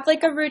you have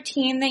a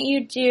routine that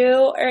you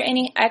do or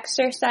any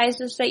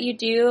exercises that you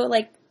do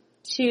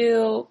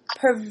to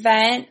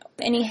prevent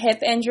any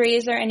hip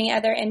injuries or any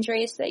other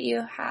injuries that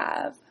you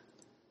have?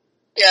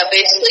 Yeah,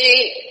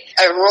 basically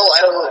I roll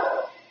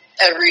out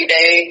every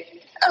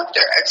day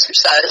after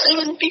exercising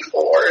and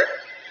before.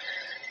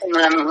 And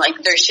then,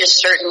 there's just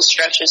certain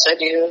stretches I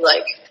do,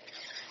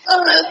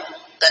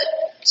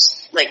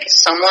 that,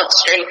 somewhat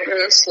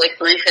strengthens,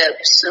 my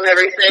hips and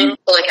everything.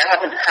 But, I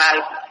haven't had,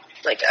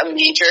 a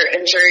major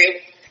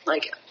injury.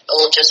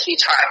 It'll just be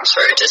times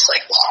where it just,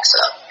 locks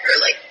up or,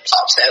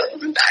 pops out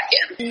and back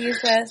in.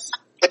 Jesus.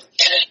 Which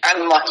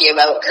I'm lucky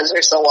about because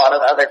there's a lot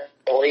of other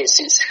goalies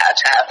who's had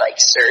to have,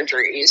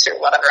 surgeries or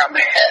whatever on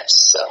their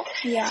hips, so.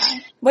 Yeah.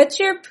 What's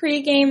your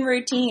pregame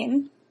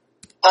routine?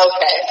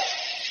 Okay.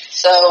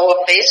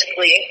 So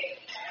basically,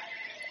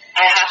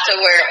 I have to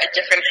wear a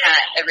different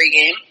hat every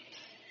game.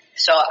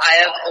 So I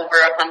have over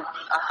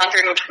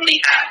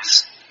 120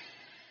 hats.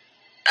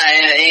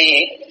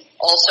 I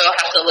also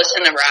have to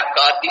listen to Rap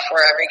God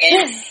before every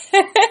game.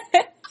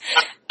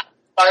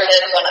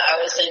 Started when I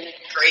was in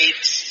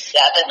grade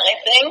 7, I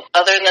think.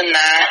 Other than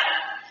that,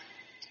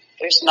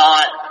 there's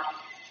not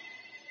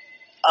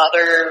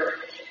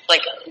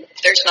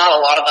there's not a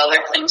lot of other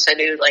things I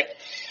do. Like,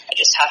 I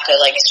just have to,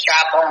 like,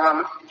 strap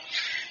on,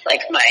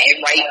 like, my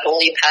right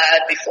goalie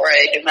pad before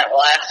I do my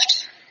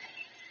left.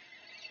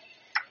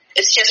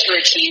 It's just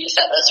routines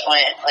at this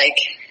point. Like,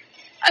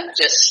 I'm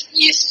just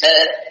used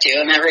to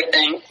doing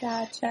everything.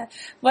 Gotcha.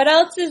 What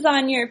else is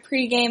on your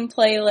pregame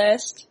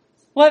playlist?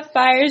 What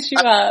fires you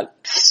up?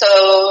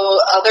 So,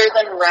 other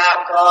than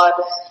Rap God,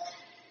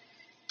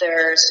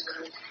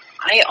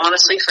 I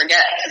honestly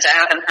forget because I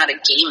haven't had a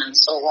game in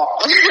so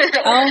long.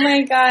 Oh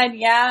my God,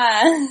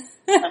 yeah.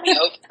 Let me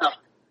open up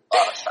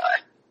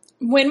Spotify.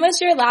 When was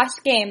your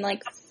last game?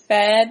 Like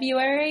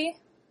February?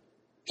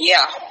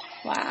 Yeah.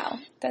 Wow,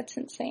 that's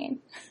insane.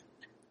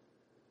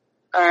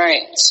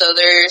 Alright, so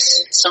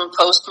there's some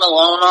Post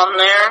Malone on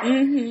there.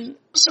 Mm-hmm.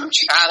 Some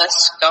Travis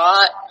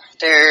Scott.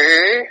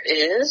 There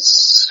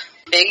is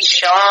Big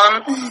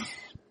Sean,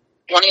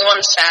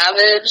 21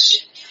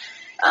 Savage,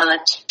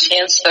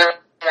 Chance the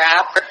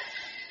Rapper,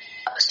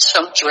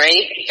 some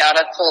Drake.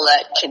 Gotta pull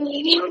that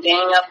Canadian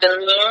gang up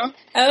in there.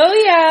 Oh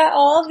yeah,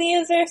 all of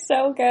these are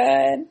so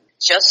good.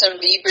 Justin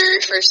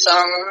Bieber for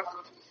some,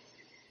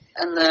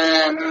 and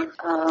then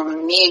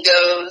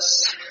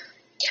Migos,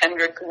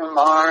 Kendrick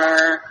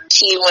Lamar,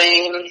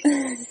 T-Wayne,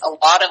 a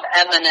lot of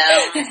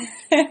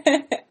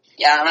Eminem.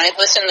 Yeah, and I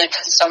listen to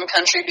some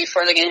country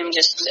before the game,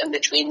 just in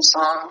between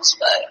songs,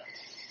 but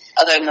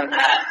other than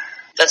that,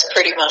 that's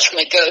pretty much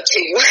my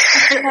go-to.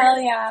 Hell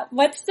yeah.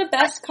 What's the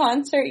best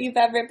concert you've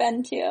ever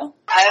been to?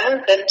 I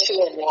haven't been to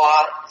a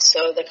lot,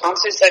 so the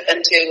concerts I've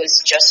been to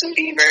was Justin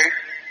Bieber,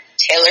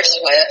 Taylor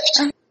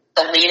Swift,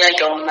 Selena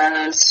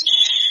Gomez.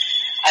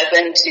 I've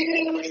been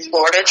to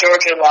Florida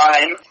Georgia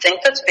Line. I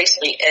think that's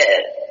basically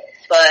it.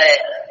 But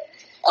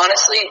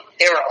honestly,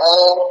 they were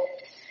all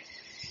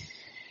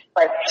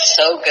like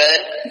so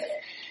good.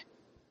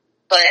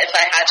 But if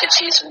I had to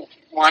choose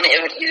one,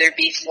 it would either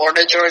be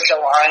Florida Georgia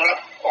Line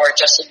or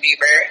Justin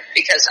Bieber,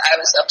 because I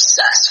was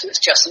obsessed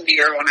with Justin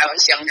Bieber when I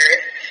was younger.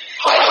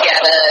 I'd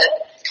get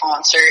a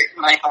concert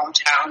in my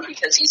hometown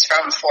because he's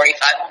from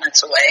 45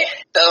 minutes away.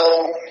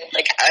 So,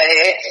 like,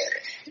 I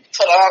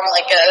put on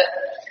like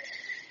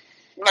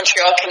a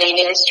Montreal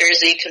Canadiens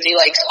jersey because he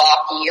likes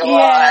hockey a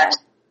lot.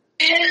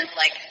 And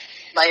like,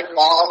 my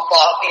mom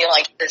bought me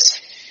like this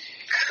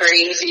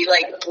crazy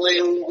like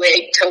blue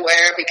wig to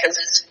wear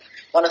because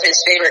one of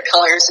his favorite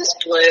colors is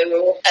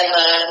blue. And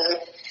then,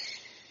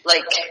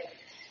 like,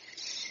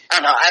 I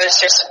don't know, I was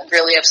just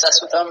really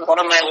obsessed with him. One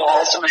of my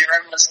walls in my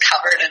room was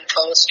covered in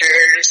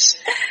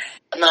posters.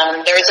 And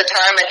then there was a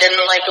time I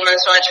didn't like him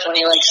as much when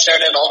he like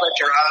started all the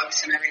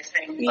drugs and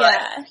everything.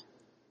 But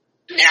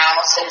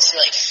now, since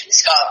like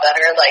he's got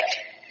better, like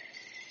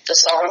the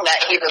song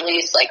that he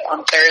released like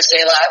on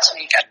Thursday last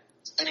week, I'm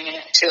listening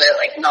to it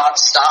like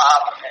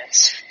nonstop. And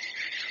it's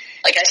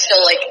like, I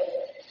still like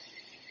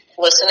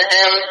listen to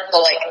him,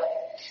 but like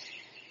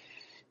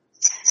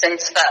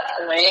since that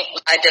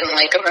point, I didn't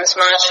like him as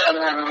much, and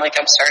then like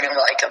I'm starting to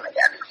like him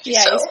again.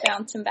 Yeah, so. He's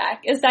bouncing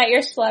back. Is that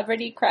your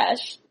celebrity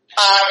crush?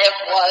 It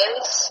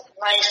was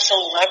my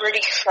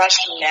celebrity crush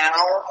now.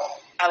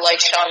 I like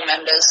Shawn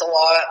Mendes a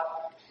lot.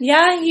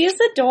 Yeah, he's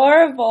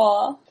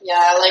adorable. Yeah,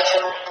 I like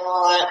him a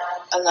lot.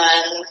 And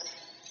then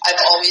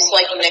I've always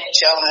liked Nick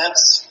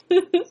Jonas,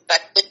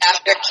 especially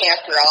after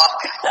Camp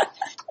Rock.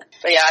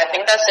 But yeah, I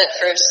think that's it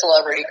for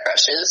celebrity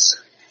crushes.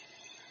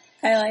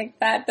 I like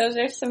that. Those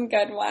are some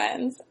good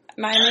ones.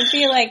 Mine would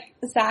be like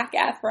Zac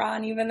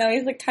Efron, even though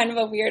he's like kind of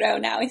a weirdo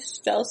now, he's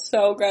still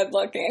so good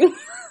looking.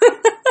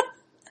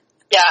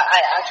 Yeah,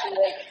 I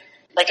actually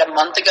like a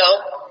month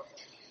ago,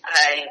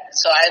 I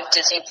have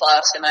Disney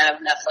Plus and I have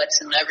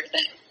Netflix and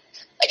everything.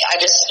 Like, I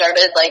just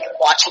started like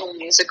watching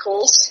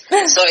musicals. So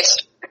I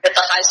started with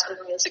the High School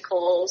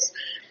Musicals,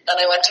 then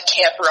I went to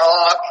Camp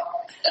Rock,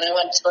 then I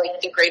went to like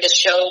The Greatest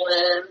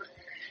Showman,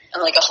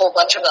 and like a whole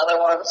bunch of other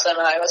ones, and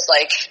I was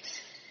like,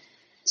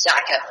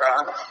 Zac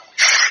Efron.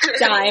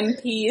 Dime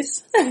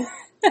piece.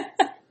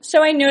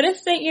 So I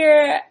noticed that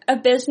you're a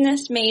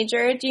business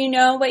major. Do you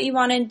know what you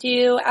want to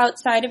do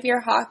outside of your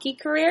hockey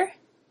career?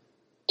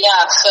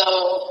 Yeah, so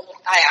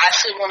I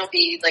actually want to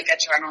be like a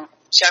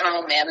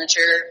general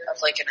manager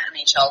of like an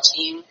NHL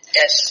team.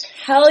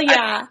 Hell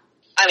yeah.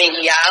 I mean,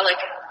 yeah, like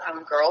I'm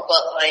a girl,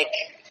 but like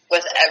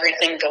with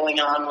everything going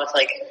on with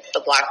like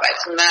the Black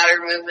Lives Matter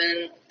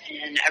movement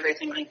and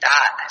everything like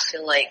that, I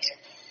feel like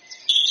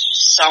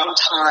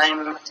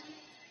sometime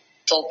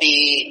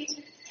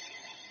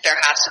there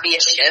has to be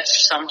a shift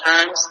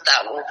sometimes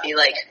that will be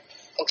like,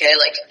 okay,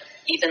 like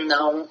even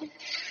though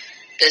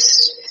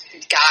this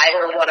guy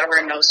or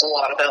whatever knows a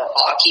lot about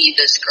hockey,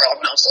 this girl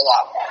knows a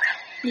lot more.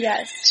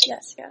 Yes.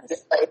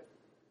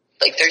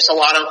 Like there's a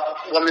lot of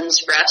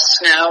women's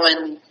refs now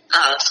in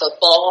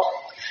football,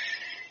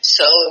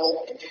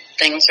 so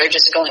things are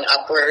just going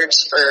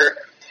upwards for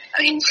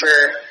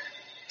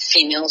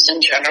females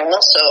in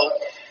general, so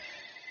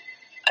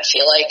I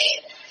feel like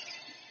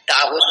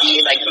that would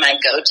be like my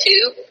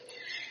go-to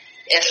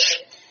if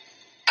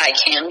I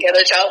can get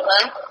a job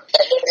then.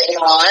 If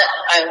not,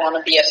 I want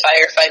to be a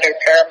firefighter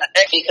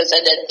paramedic because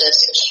I did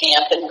this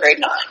camp in grade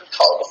 9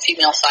 called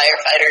Female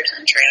Firefighters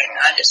in Training.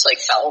 I just like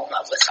fell in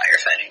love with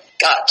firefighting.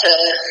 Got to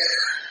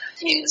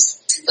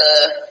use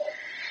the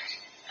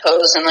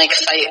hose and like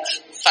fight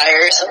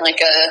fires in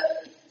like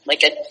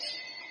a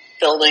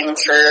building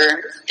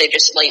they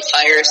just light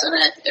fires in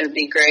it. It would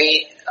be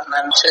great. And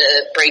then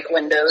to break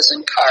windows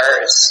in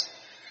cars.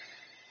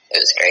 It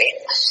was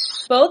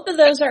great. Both of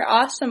those are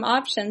awesome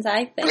options,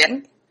 I think. Yeah.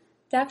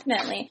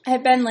 Definitely.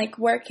 I've been like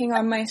working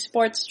on my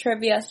sports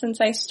trivia since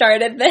I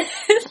started this.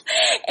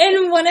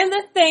 And one of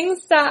the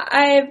things that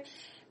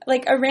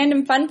a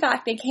random fun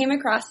fact I came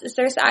across is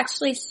there's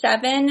actually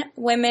 7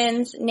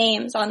 women's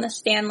names on the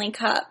Stanley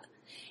Cup.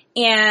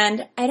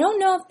 And I don't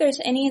know if there's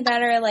any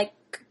that are like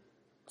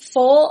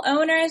full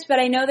owners, but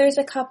I know there's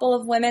a couple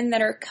of women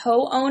that are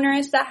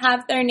co-owners that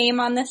have their name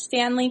on the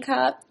Stanley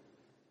Cup.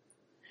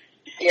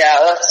 Yeah,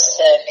 that's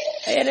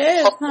sick. It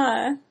is,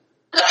 huh?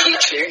 The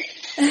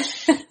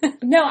future.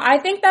 No, I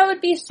think that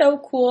would be so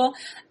cool.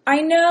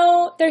 I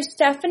know there's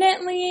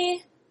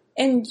definitely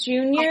in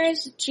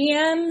juniors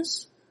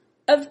GMs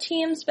of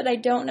teams, but I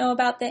don't know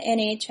about the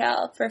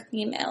NHL for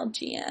female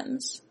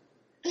GMs.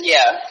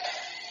 Yeah.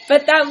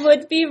 But that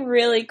would be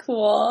really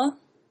cool.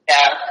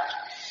 Yeah.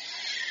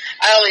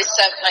 I always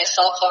set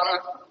myself on,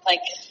 I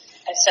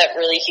set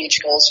really huge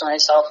goals for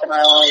myself, and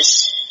I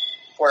always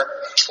work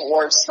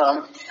towards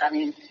them. I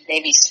mean,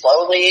 maybe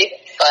slowly,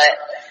 but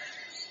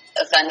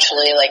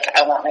eventually,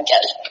 I want to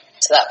get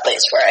to that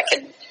place where I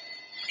can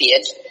be a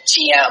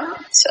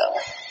GM, so.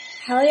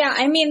 Hell yeah.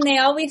 I mean, they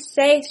always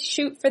say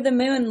shoot for the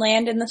moon,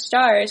 land in the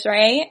stars,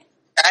 right?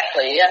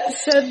 Exactly, yeah.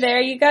 So there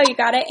you go. You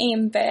gotta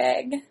aim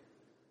big.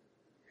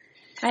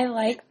 I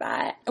like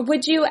that.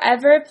 Would you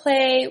ever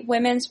play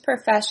women's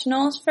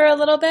professionals for a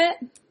little bit?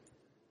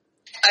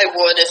 I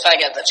would if I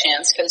get the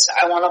chance, because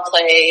I want to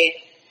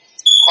play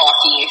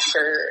hockey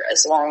for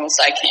as long as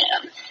I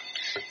can.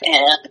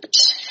 And,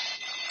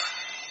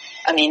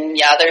 I mean,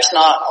 yeah, there's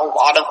not a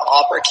lot of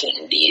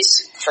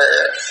opportunities for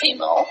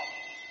female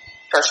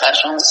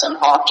professionals in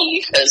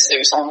hockey, because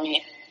there's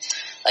only,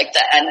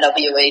 the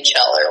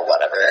NWHL or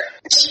whatever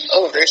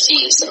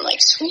overseas in,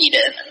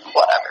 Sweden and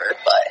whatever.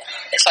 But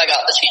if I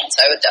got the chance,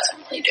 I would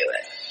definitely do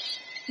it.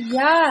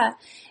 Yeah.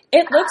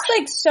 It looks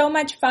like so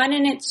much fun,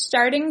 and it's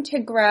starting to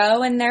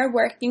grow, and they're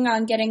working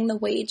on getting the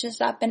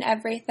wages up and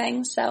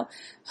everything. So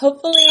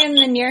hopefully in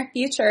the near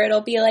future,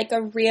 it'll be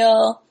a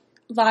real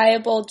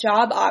viable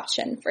job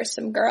option for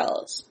some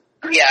girls.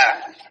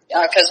 Yeah,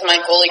 because my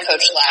goalie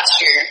coach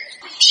last year,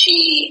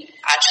 she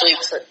actually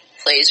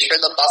plays for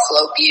the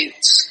Buffalo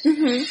Buttes.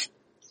 Mm-hmm.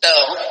 So,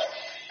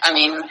 I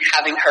mean,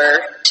 having her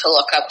to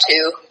look up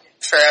to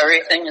for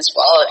everything as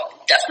well,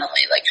 it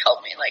definitely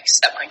helped me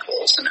set my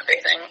goals and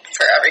everything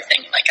for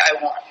everything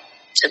I want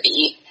to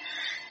be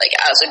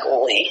as a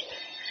goalie.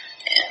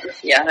 And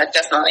yeah, that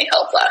definitely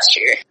helped last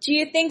year. Do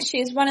you think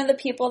she's one of the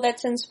people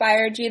that's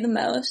inspired you the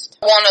most?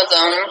 One of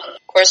them.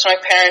 Of course, my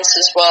parents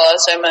as well,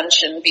 as I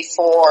mentioned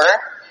before.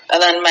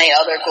 And then my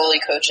other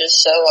goalie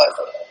coaches. So I've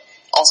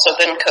also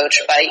been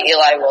coached by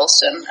Eli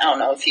Wilson. I don't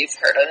know if you've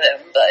heard of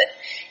him, but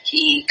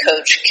he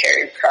coached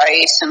Carey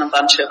Price and a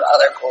bunch of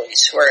other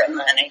goalies who are in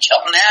the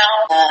NHL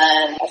now.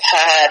 And I've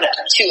had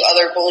 2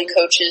 other goalie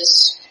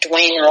coaches,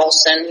 Dwayne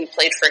Rolson, who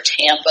played for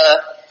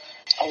Tampa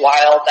a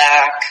while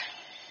back.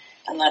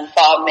 And then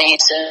Bob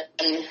Mason,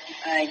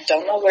 I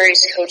don't know where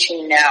he's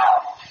coaching now,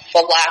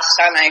 but last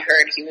time I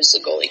heard he was the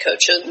goalie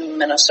coach of the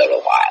Minnesota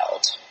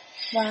Wild.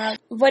 Wow.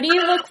 What do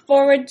you look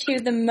forward to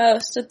the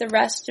most with the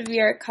rest of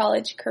your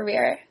college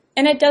career?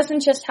 And it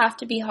doesn't just have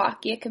to be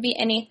hockey, it could be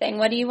anything.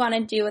 What do you want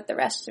to do with the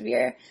rest of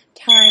your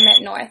time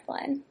at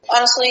Northland?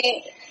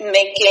 Honestly,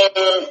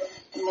 making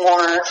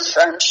more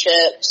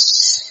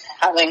friendships,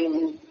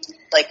 having,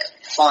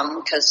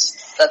 fun, because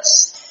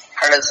that's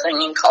part of the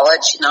thing in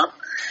college, you know?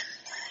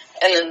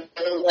 And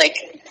then,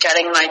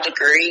 getting my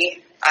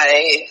degree,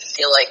 I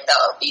feel that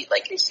would be, a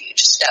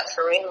huge step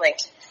for me.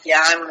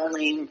 Yeah, I'm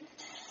only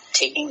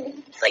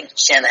taking,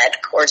 gen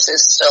ed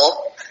courses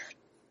still.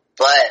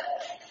 But,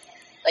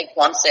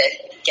 once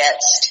it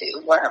gets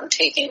to where I'm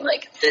taking,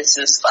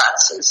 business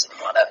classes and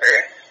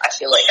whatever, I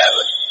feel I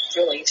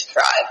would really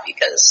thrive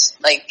because,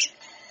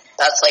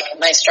 that's,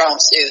 my strong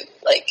suit.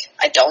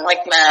 I don't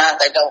like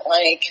math. I don't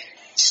like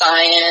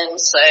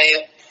science.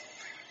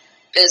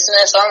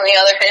 Business, on the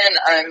other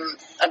hand,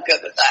 I'm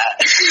good with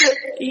that.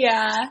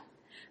 Yeah.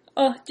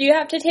 Oh, do you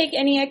have to take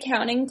any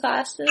accounting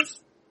classes?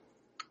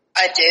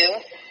 I do,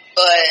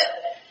 but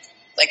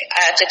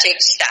I had to take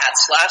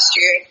stats last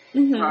year.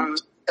 Mm-hmm.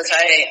 Because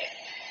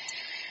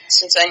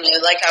since I knew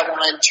I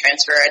wanted to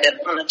transfer, I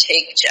didn't want to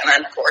take gen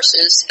ed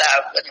courses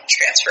that wouldn't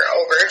transfer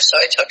over, so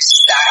I took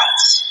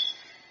stats,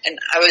 and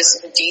I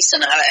was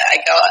decent at it. I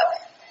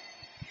got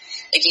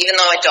even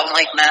though I don't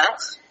like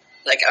math.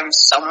 I'm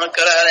somewhat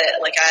good at it.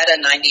 I had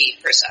a 98%.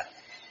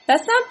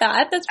 That's not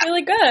bad. That's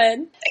really good.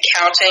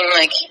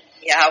 Accounting,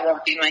 yeah, it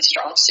won't be my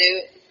strong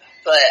suit.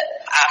 But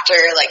after,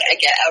 like, I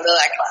get out of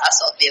that class,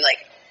 I'll be like,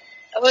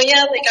 oh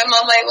yeah, like, I'm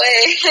on my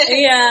way.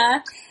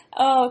 Yeah.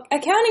 Oh,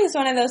 accounting is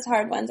one of those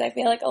hard ones. I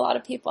feel like a lot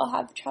of people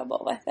have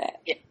trouble with it.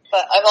 Yeah.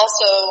 But I've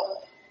also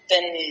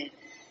been,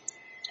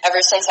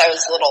 ever since I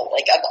was little,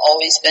 like, I've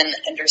always been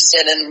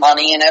interested in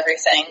money and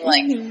everything.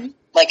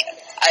 Like,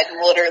 I'd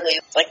literally,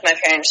 like, my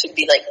parents would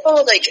be like,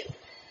 oh, like,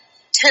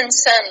 10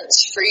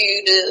 cents for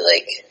you to,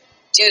 like,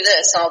 do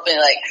this. And I'll be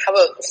like, how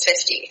about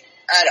 50?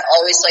 I'd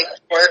always, like,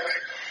 work.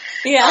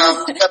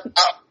 Yeah.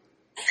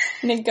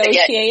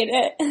 Negotiate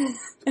it.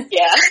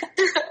 Yeah.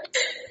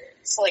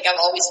 So, like, I've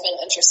always been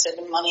interested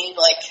in money.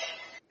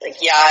 Like,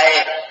 yeah,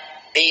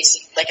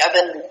 I've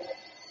been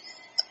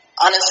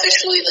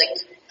unofficially,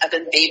 like, I've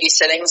been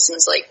babysitting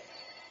since, like,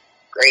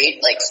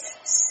 grade, like,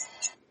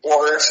 4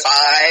 or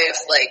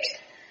 5, like,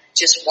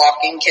 just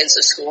walking kids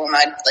to school, and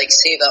I'd, like,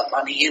 save up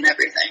money and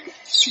everything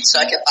so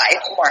I could buy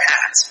more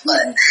hats,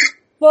 but...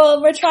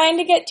 Well, we're trying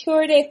to get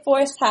Tour de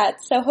Force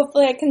hats, so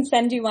hopefully I can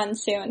send you one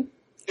soon.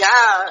 Yeah,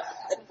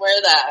 I'd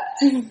wear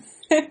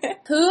that.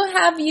 Who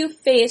have you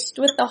faced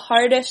with the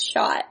hardest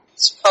shot?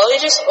 It's probably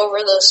just over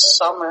the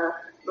summer.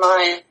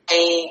 My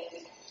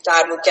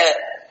dad would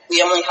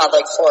we only had,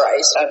 like, 4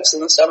 ice times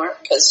in the summer,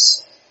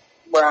 because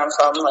where I'm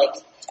from, like,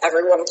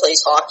 everyone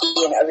plays hockey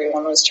and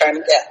everyone was trying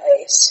to get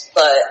ice.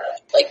 But,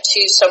 like,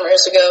 2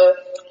 summers ago,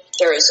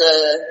 there was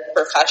a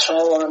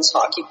professional women's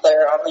hockey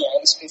player on the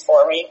ice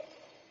before me.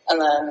 And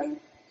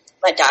then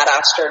my dad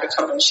asked her to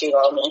come and shoot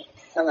on me.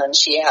 And then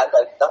she had,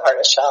 like, the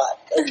hardest shot.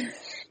 Like,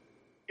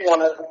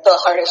 one of the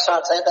hardest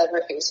shots I've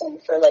ever faced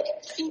for, like,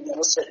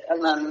 females.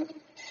 And then,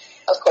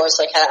 of course,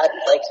 like, had,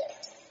 like,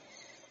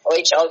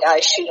 OHL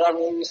guys shoot on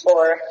me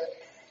before.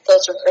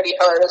 Those were pretty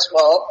hard as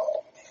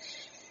well.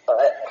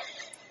 But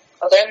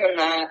other than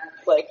that,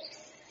 like,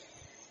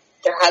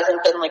 there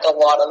hasn't been, like, a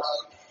lot of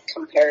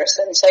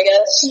comparisons, I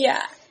guess.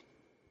 Yeah.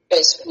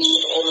 Because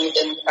we've only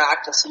been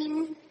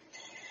practicing.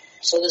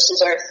 So this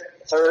is our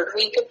 3rd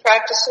week of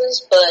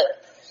practices,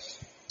 but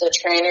the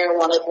trainer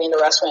wanted me to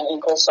rest my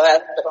ankle, so I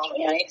haven't been on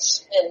the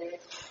ice in,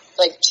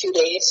 like, 2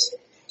 days,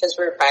 because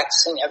we were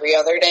practicing every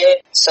other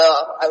day. So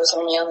I was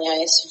only on the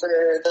ice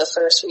for the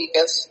first week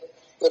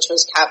which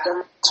was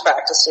captain's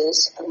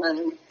practices, and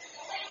then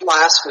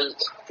last week,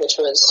 which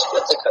was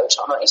with the coach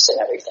on ice and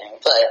everything.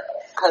 But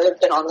I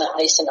haven't been on the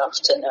ice enough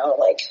to know,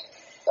 like,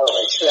 oh,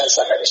 like, who has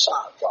the hardest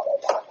shot, blah, blah,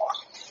 blah, blah.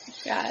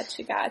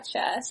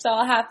 Gotcha. So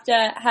I'll have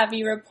to have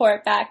you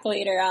report back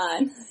later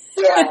on.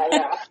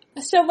 Yeah.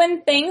 So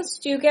when things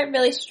do get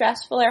really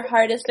stressful or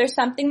hard, is there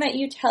something that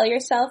you tell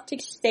yourself to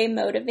stay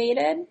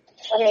motivated?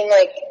 I mean,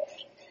 like,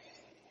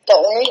 the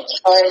only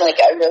time, like,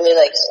 I really,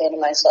 like, say to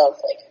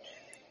myself, like,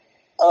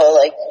 oh,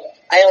 like,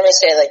 I only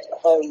say, like,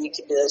 oh, you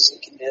can do this, you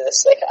can do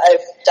this. Like,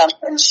 I've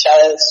done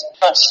shootouts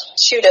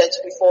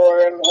before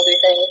and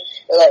everything.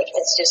 But, like,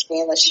 it's just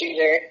being the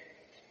shooter.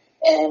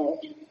 And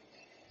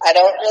I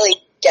don't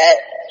really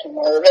get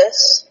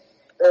nervous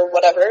or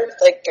whatever,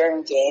 like,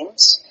 during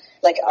games.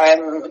 Like,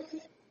 I'm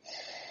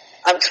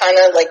kind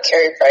of like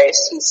Carey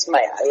Price. He's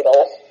my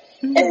idol.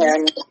 Mm-hmm.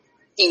 And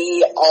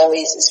he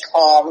always is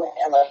calm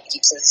and, like,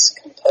 keeps his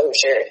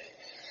composure.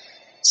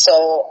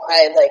 So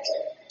I, like,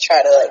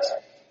 try to, like,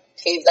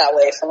 pave that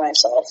way for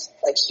myself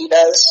like he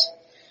does.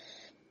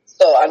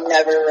 So I'm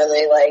never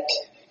really, like,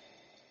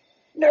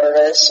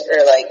 nervous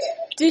or, like...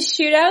 Do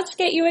shootouts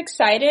get you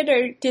excited,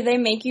 or do they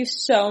make you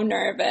so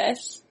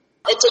nervous?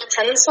 It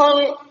depends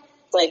on,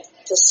 like,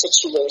 the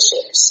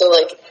situation. So,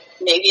 like,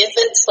 maybe if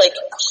it's, like,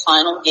 a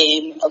final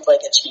game of, like,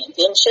 a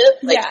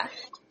championship, like,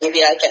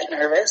 maybe I get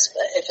nervous.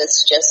 But if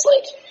it's just,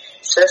 like,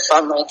 for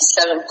fun, like,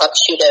 7-puck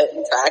shootout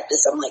in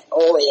practice, I'm like,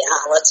 oh,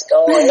 yeah, let's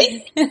go,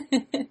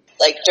 like...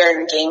 Like,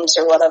 during games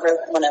or whatever,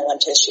 when I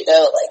went to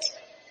shootout, like,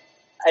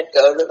 I'd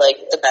go to, like,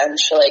 the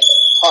bench, like,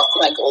 talk to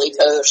my goalie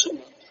coach,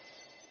 and,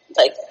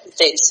 like,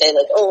 they'd say,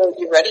 like, oh,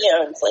 you ready?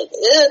 And I was like,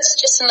 it's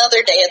just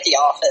another day at the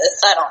office.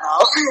 I don't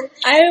know.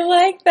 I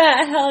like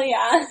that. Hell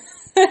yeah.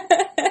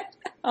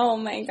 Oh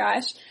my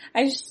gosh.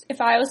 If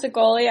I was a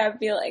goalie, I'd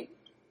be like,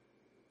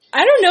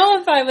 I don't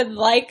know if I would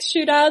like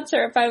shootouts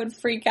or if I would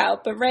freak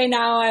out, but right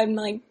now I'm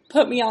like,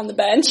 put me on the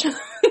bench.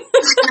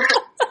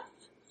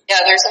 Yeah,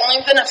 there's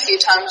only been a few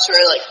times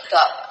where, like, the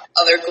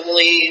other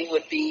goalie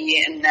would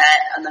be in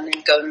net, and then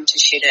they'd go into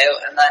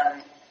shootout, and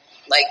then,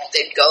 like,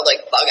 they'd go,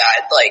 like,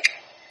 bug-eyed, like,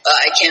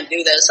 I can't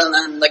do this, and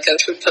then the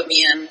coach would put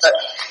me in. But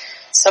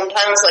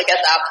sometimes, like,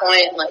 at that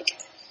point, like,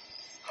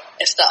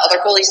 if the other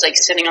goalie's, like,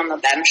 sitting on the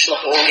bench the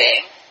whole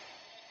game,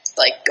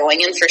 like,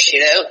 going in for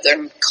shootout,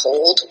 they're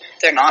cold,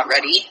 they're not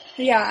ready.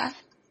 Yeah.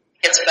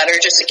 It's better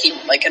just to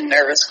keep, like, a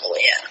nervous goalie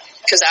in.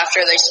 Because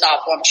after they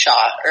stop one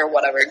shot or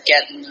whatever,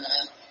 get in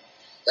the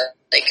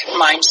like,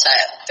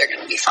 mindset, they're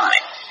going to be fine.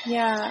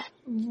 Yeah.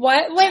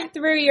 What went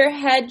through your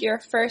head your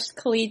first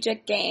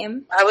collegiate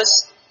game? I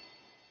was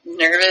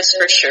nervous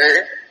for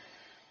sure,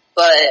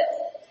 but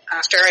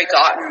after I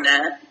got in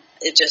it,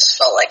 it just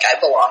felt like I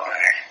belonged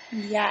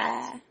there.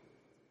 Yeah.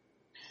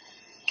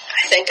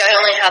 I think I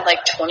only had,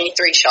 like,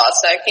 23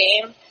 shots that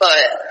game,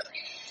 but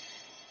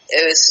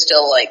it was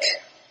still, like,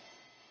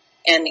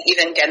 And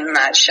even getting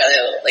that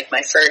shutout, like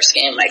my first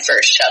game, my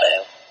first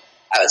shutout,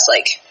 I was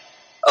like,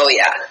 oh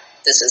yeah,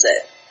 this is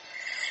it.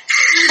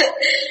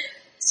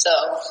 So.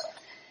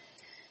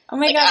 Oh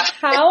my God,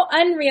 how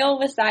unreal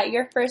was that?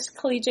 Your first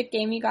collegiate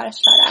game, you got a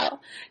shutout.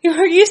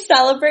 Were you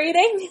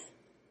celebrating?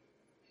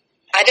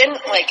 I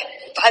didn't,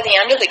 by the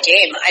end of the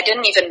game, I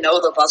didn't even know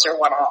the buzzer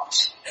went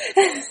off.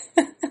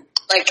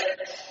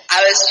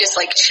 I was just,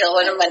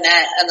 chilling in my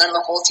net, and then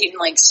the whole team,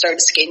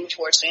 started skating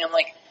towards me. I'm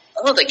like,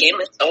 oh, the game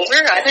is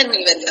over? I didn't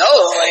even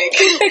know,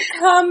 Keep it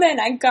coming,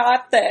 I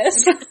got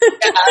this.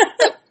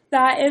 Yeah.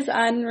 That is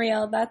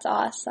unreal. That's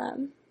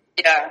awesome.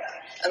 Yeah.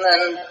 And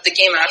then the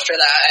game after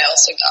that, I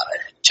also got a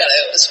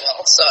shutout as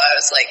well. So I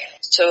was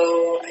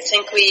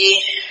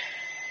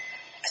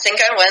I think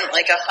I went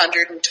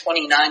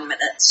 129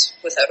 minutes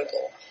without a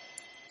goal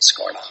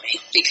scored on me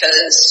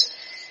because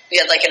we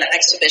had an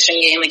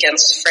exhibition game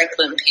against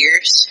Franklin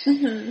Pierce.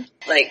 Mm-hmm.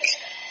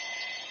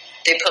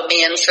 They put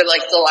me in for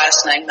the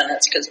last 9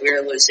 minutes because we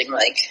were losing 8-0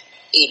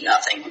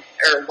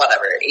 or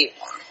whatever, 8-1.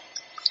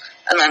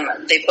 And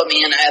then they put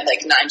me in, I had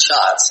 9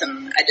 shots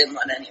and I didn't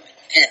let anyone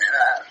in.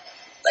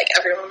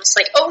 Everyone was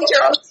like, oh,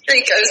 you're on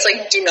streak. I was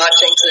like, do not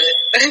jinx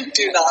it.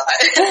 Do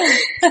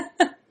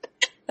not.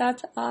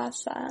 That's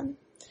awesome.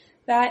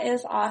 That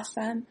is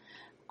awesome.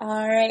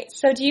 All right.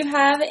 So do you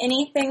have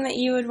anything that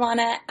you would want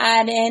to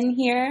add in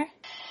here?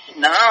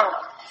 No.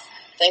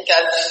 I think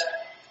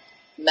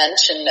I've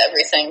mentioned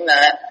everything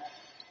that,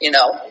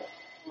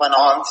 went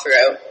on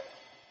throughout,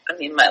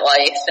 my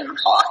life and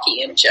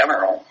hockey in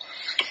general.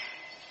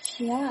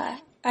 Yeah.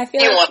 I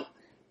feel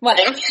what?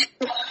 I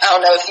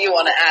don't know if you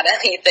want to add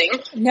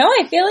anything. No,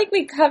 I feel like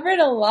we covered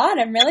a lot.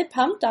 I'm really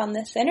pumped on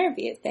this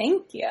interview.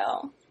 Thank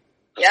you.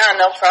 Yeah,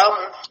 no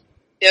problem.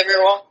 If you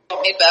ever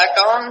want me back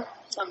on,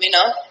 let me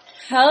know.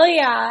 Hell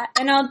yeah.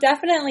 And I'll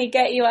definitely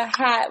get you a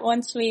hat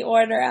once we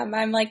order them.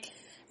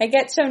 I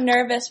get so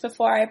nervous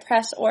before I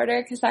press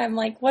order because I'm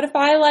like, what if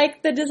I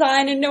like the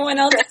design and no one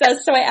else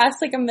does? So I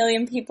ask 1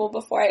 million people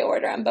before I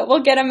order them, but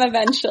we'll get them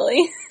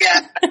eventually.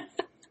 Yeah.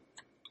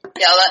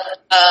 Yeah,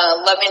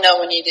 let me know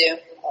when you do.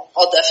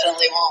 I'll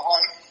definitely want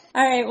one.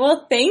 All right.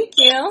 Well, thank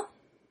you.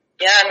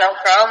 Yeah, no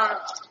problem.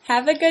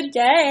 Have a good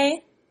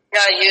day.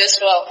 Yeah, you as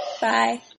well. Bye.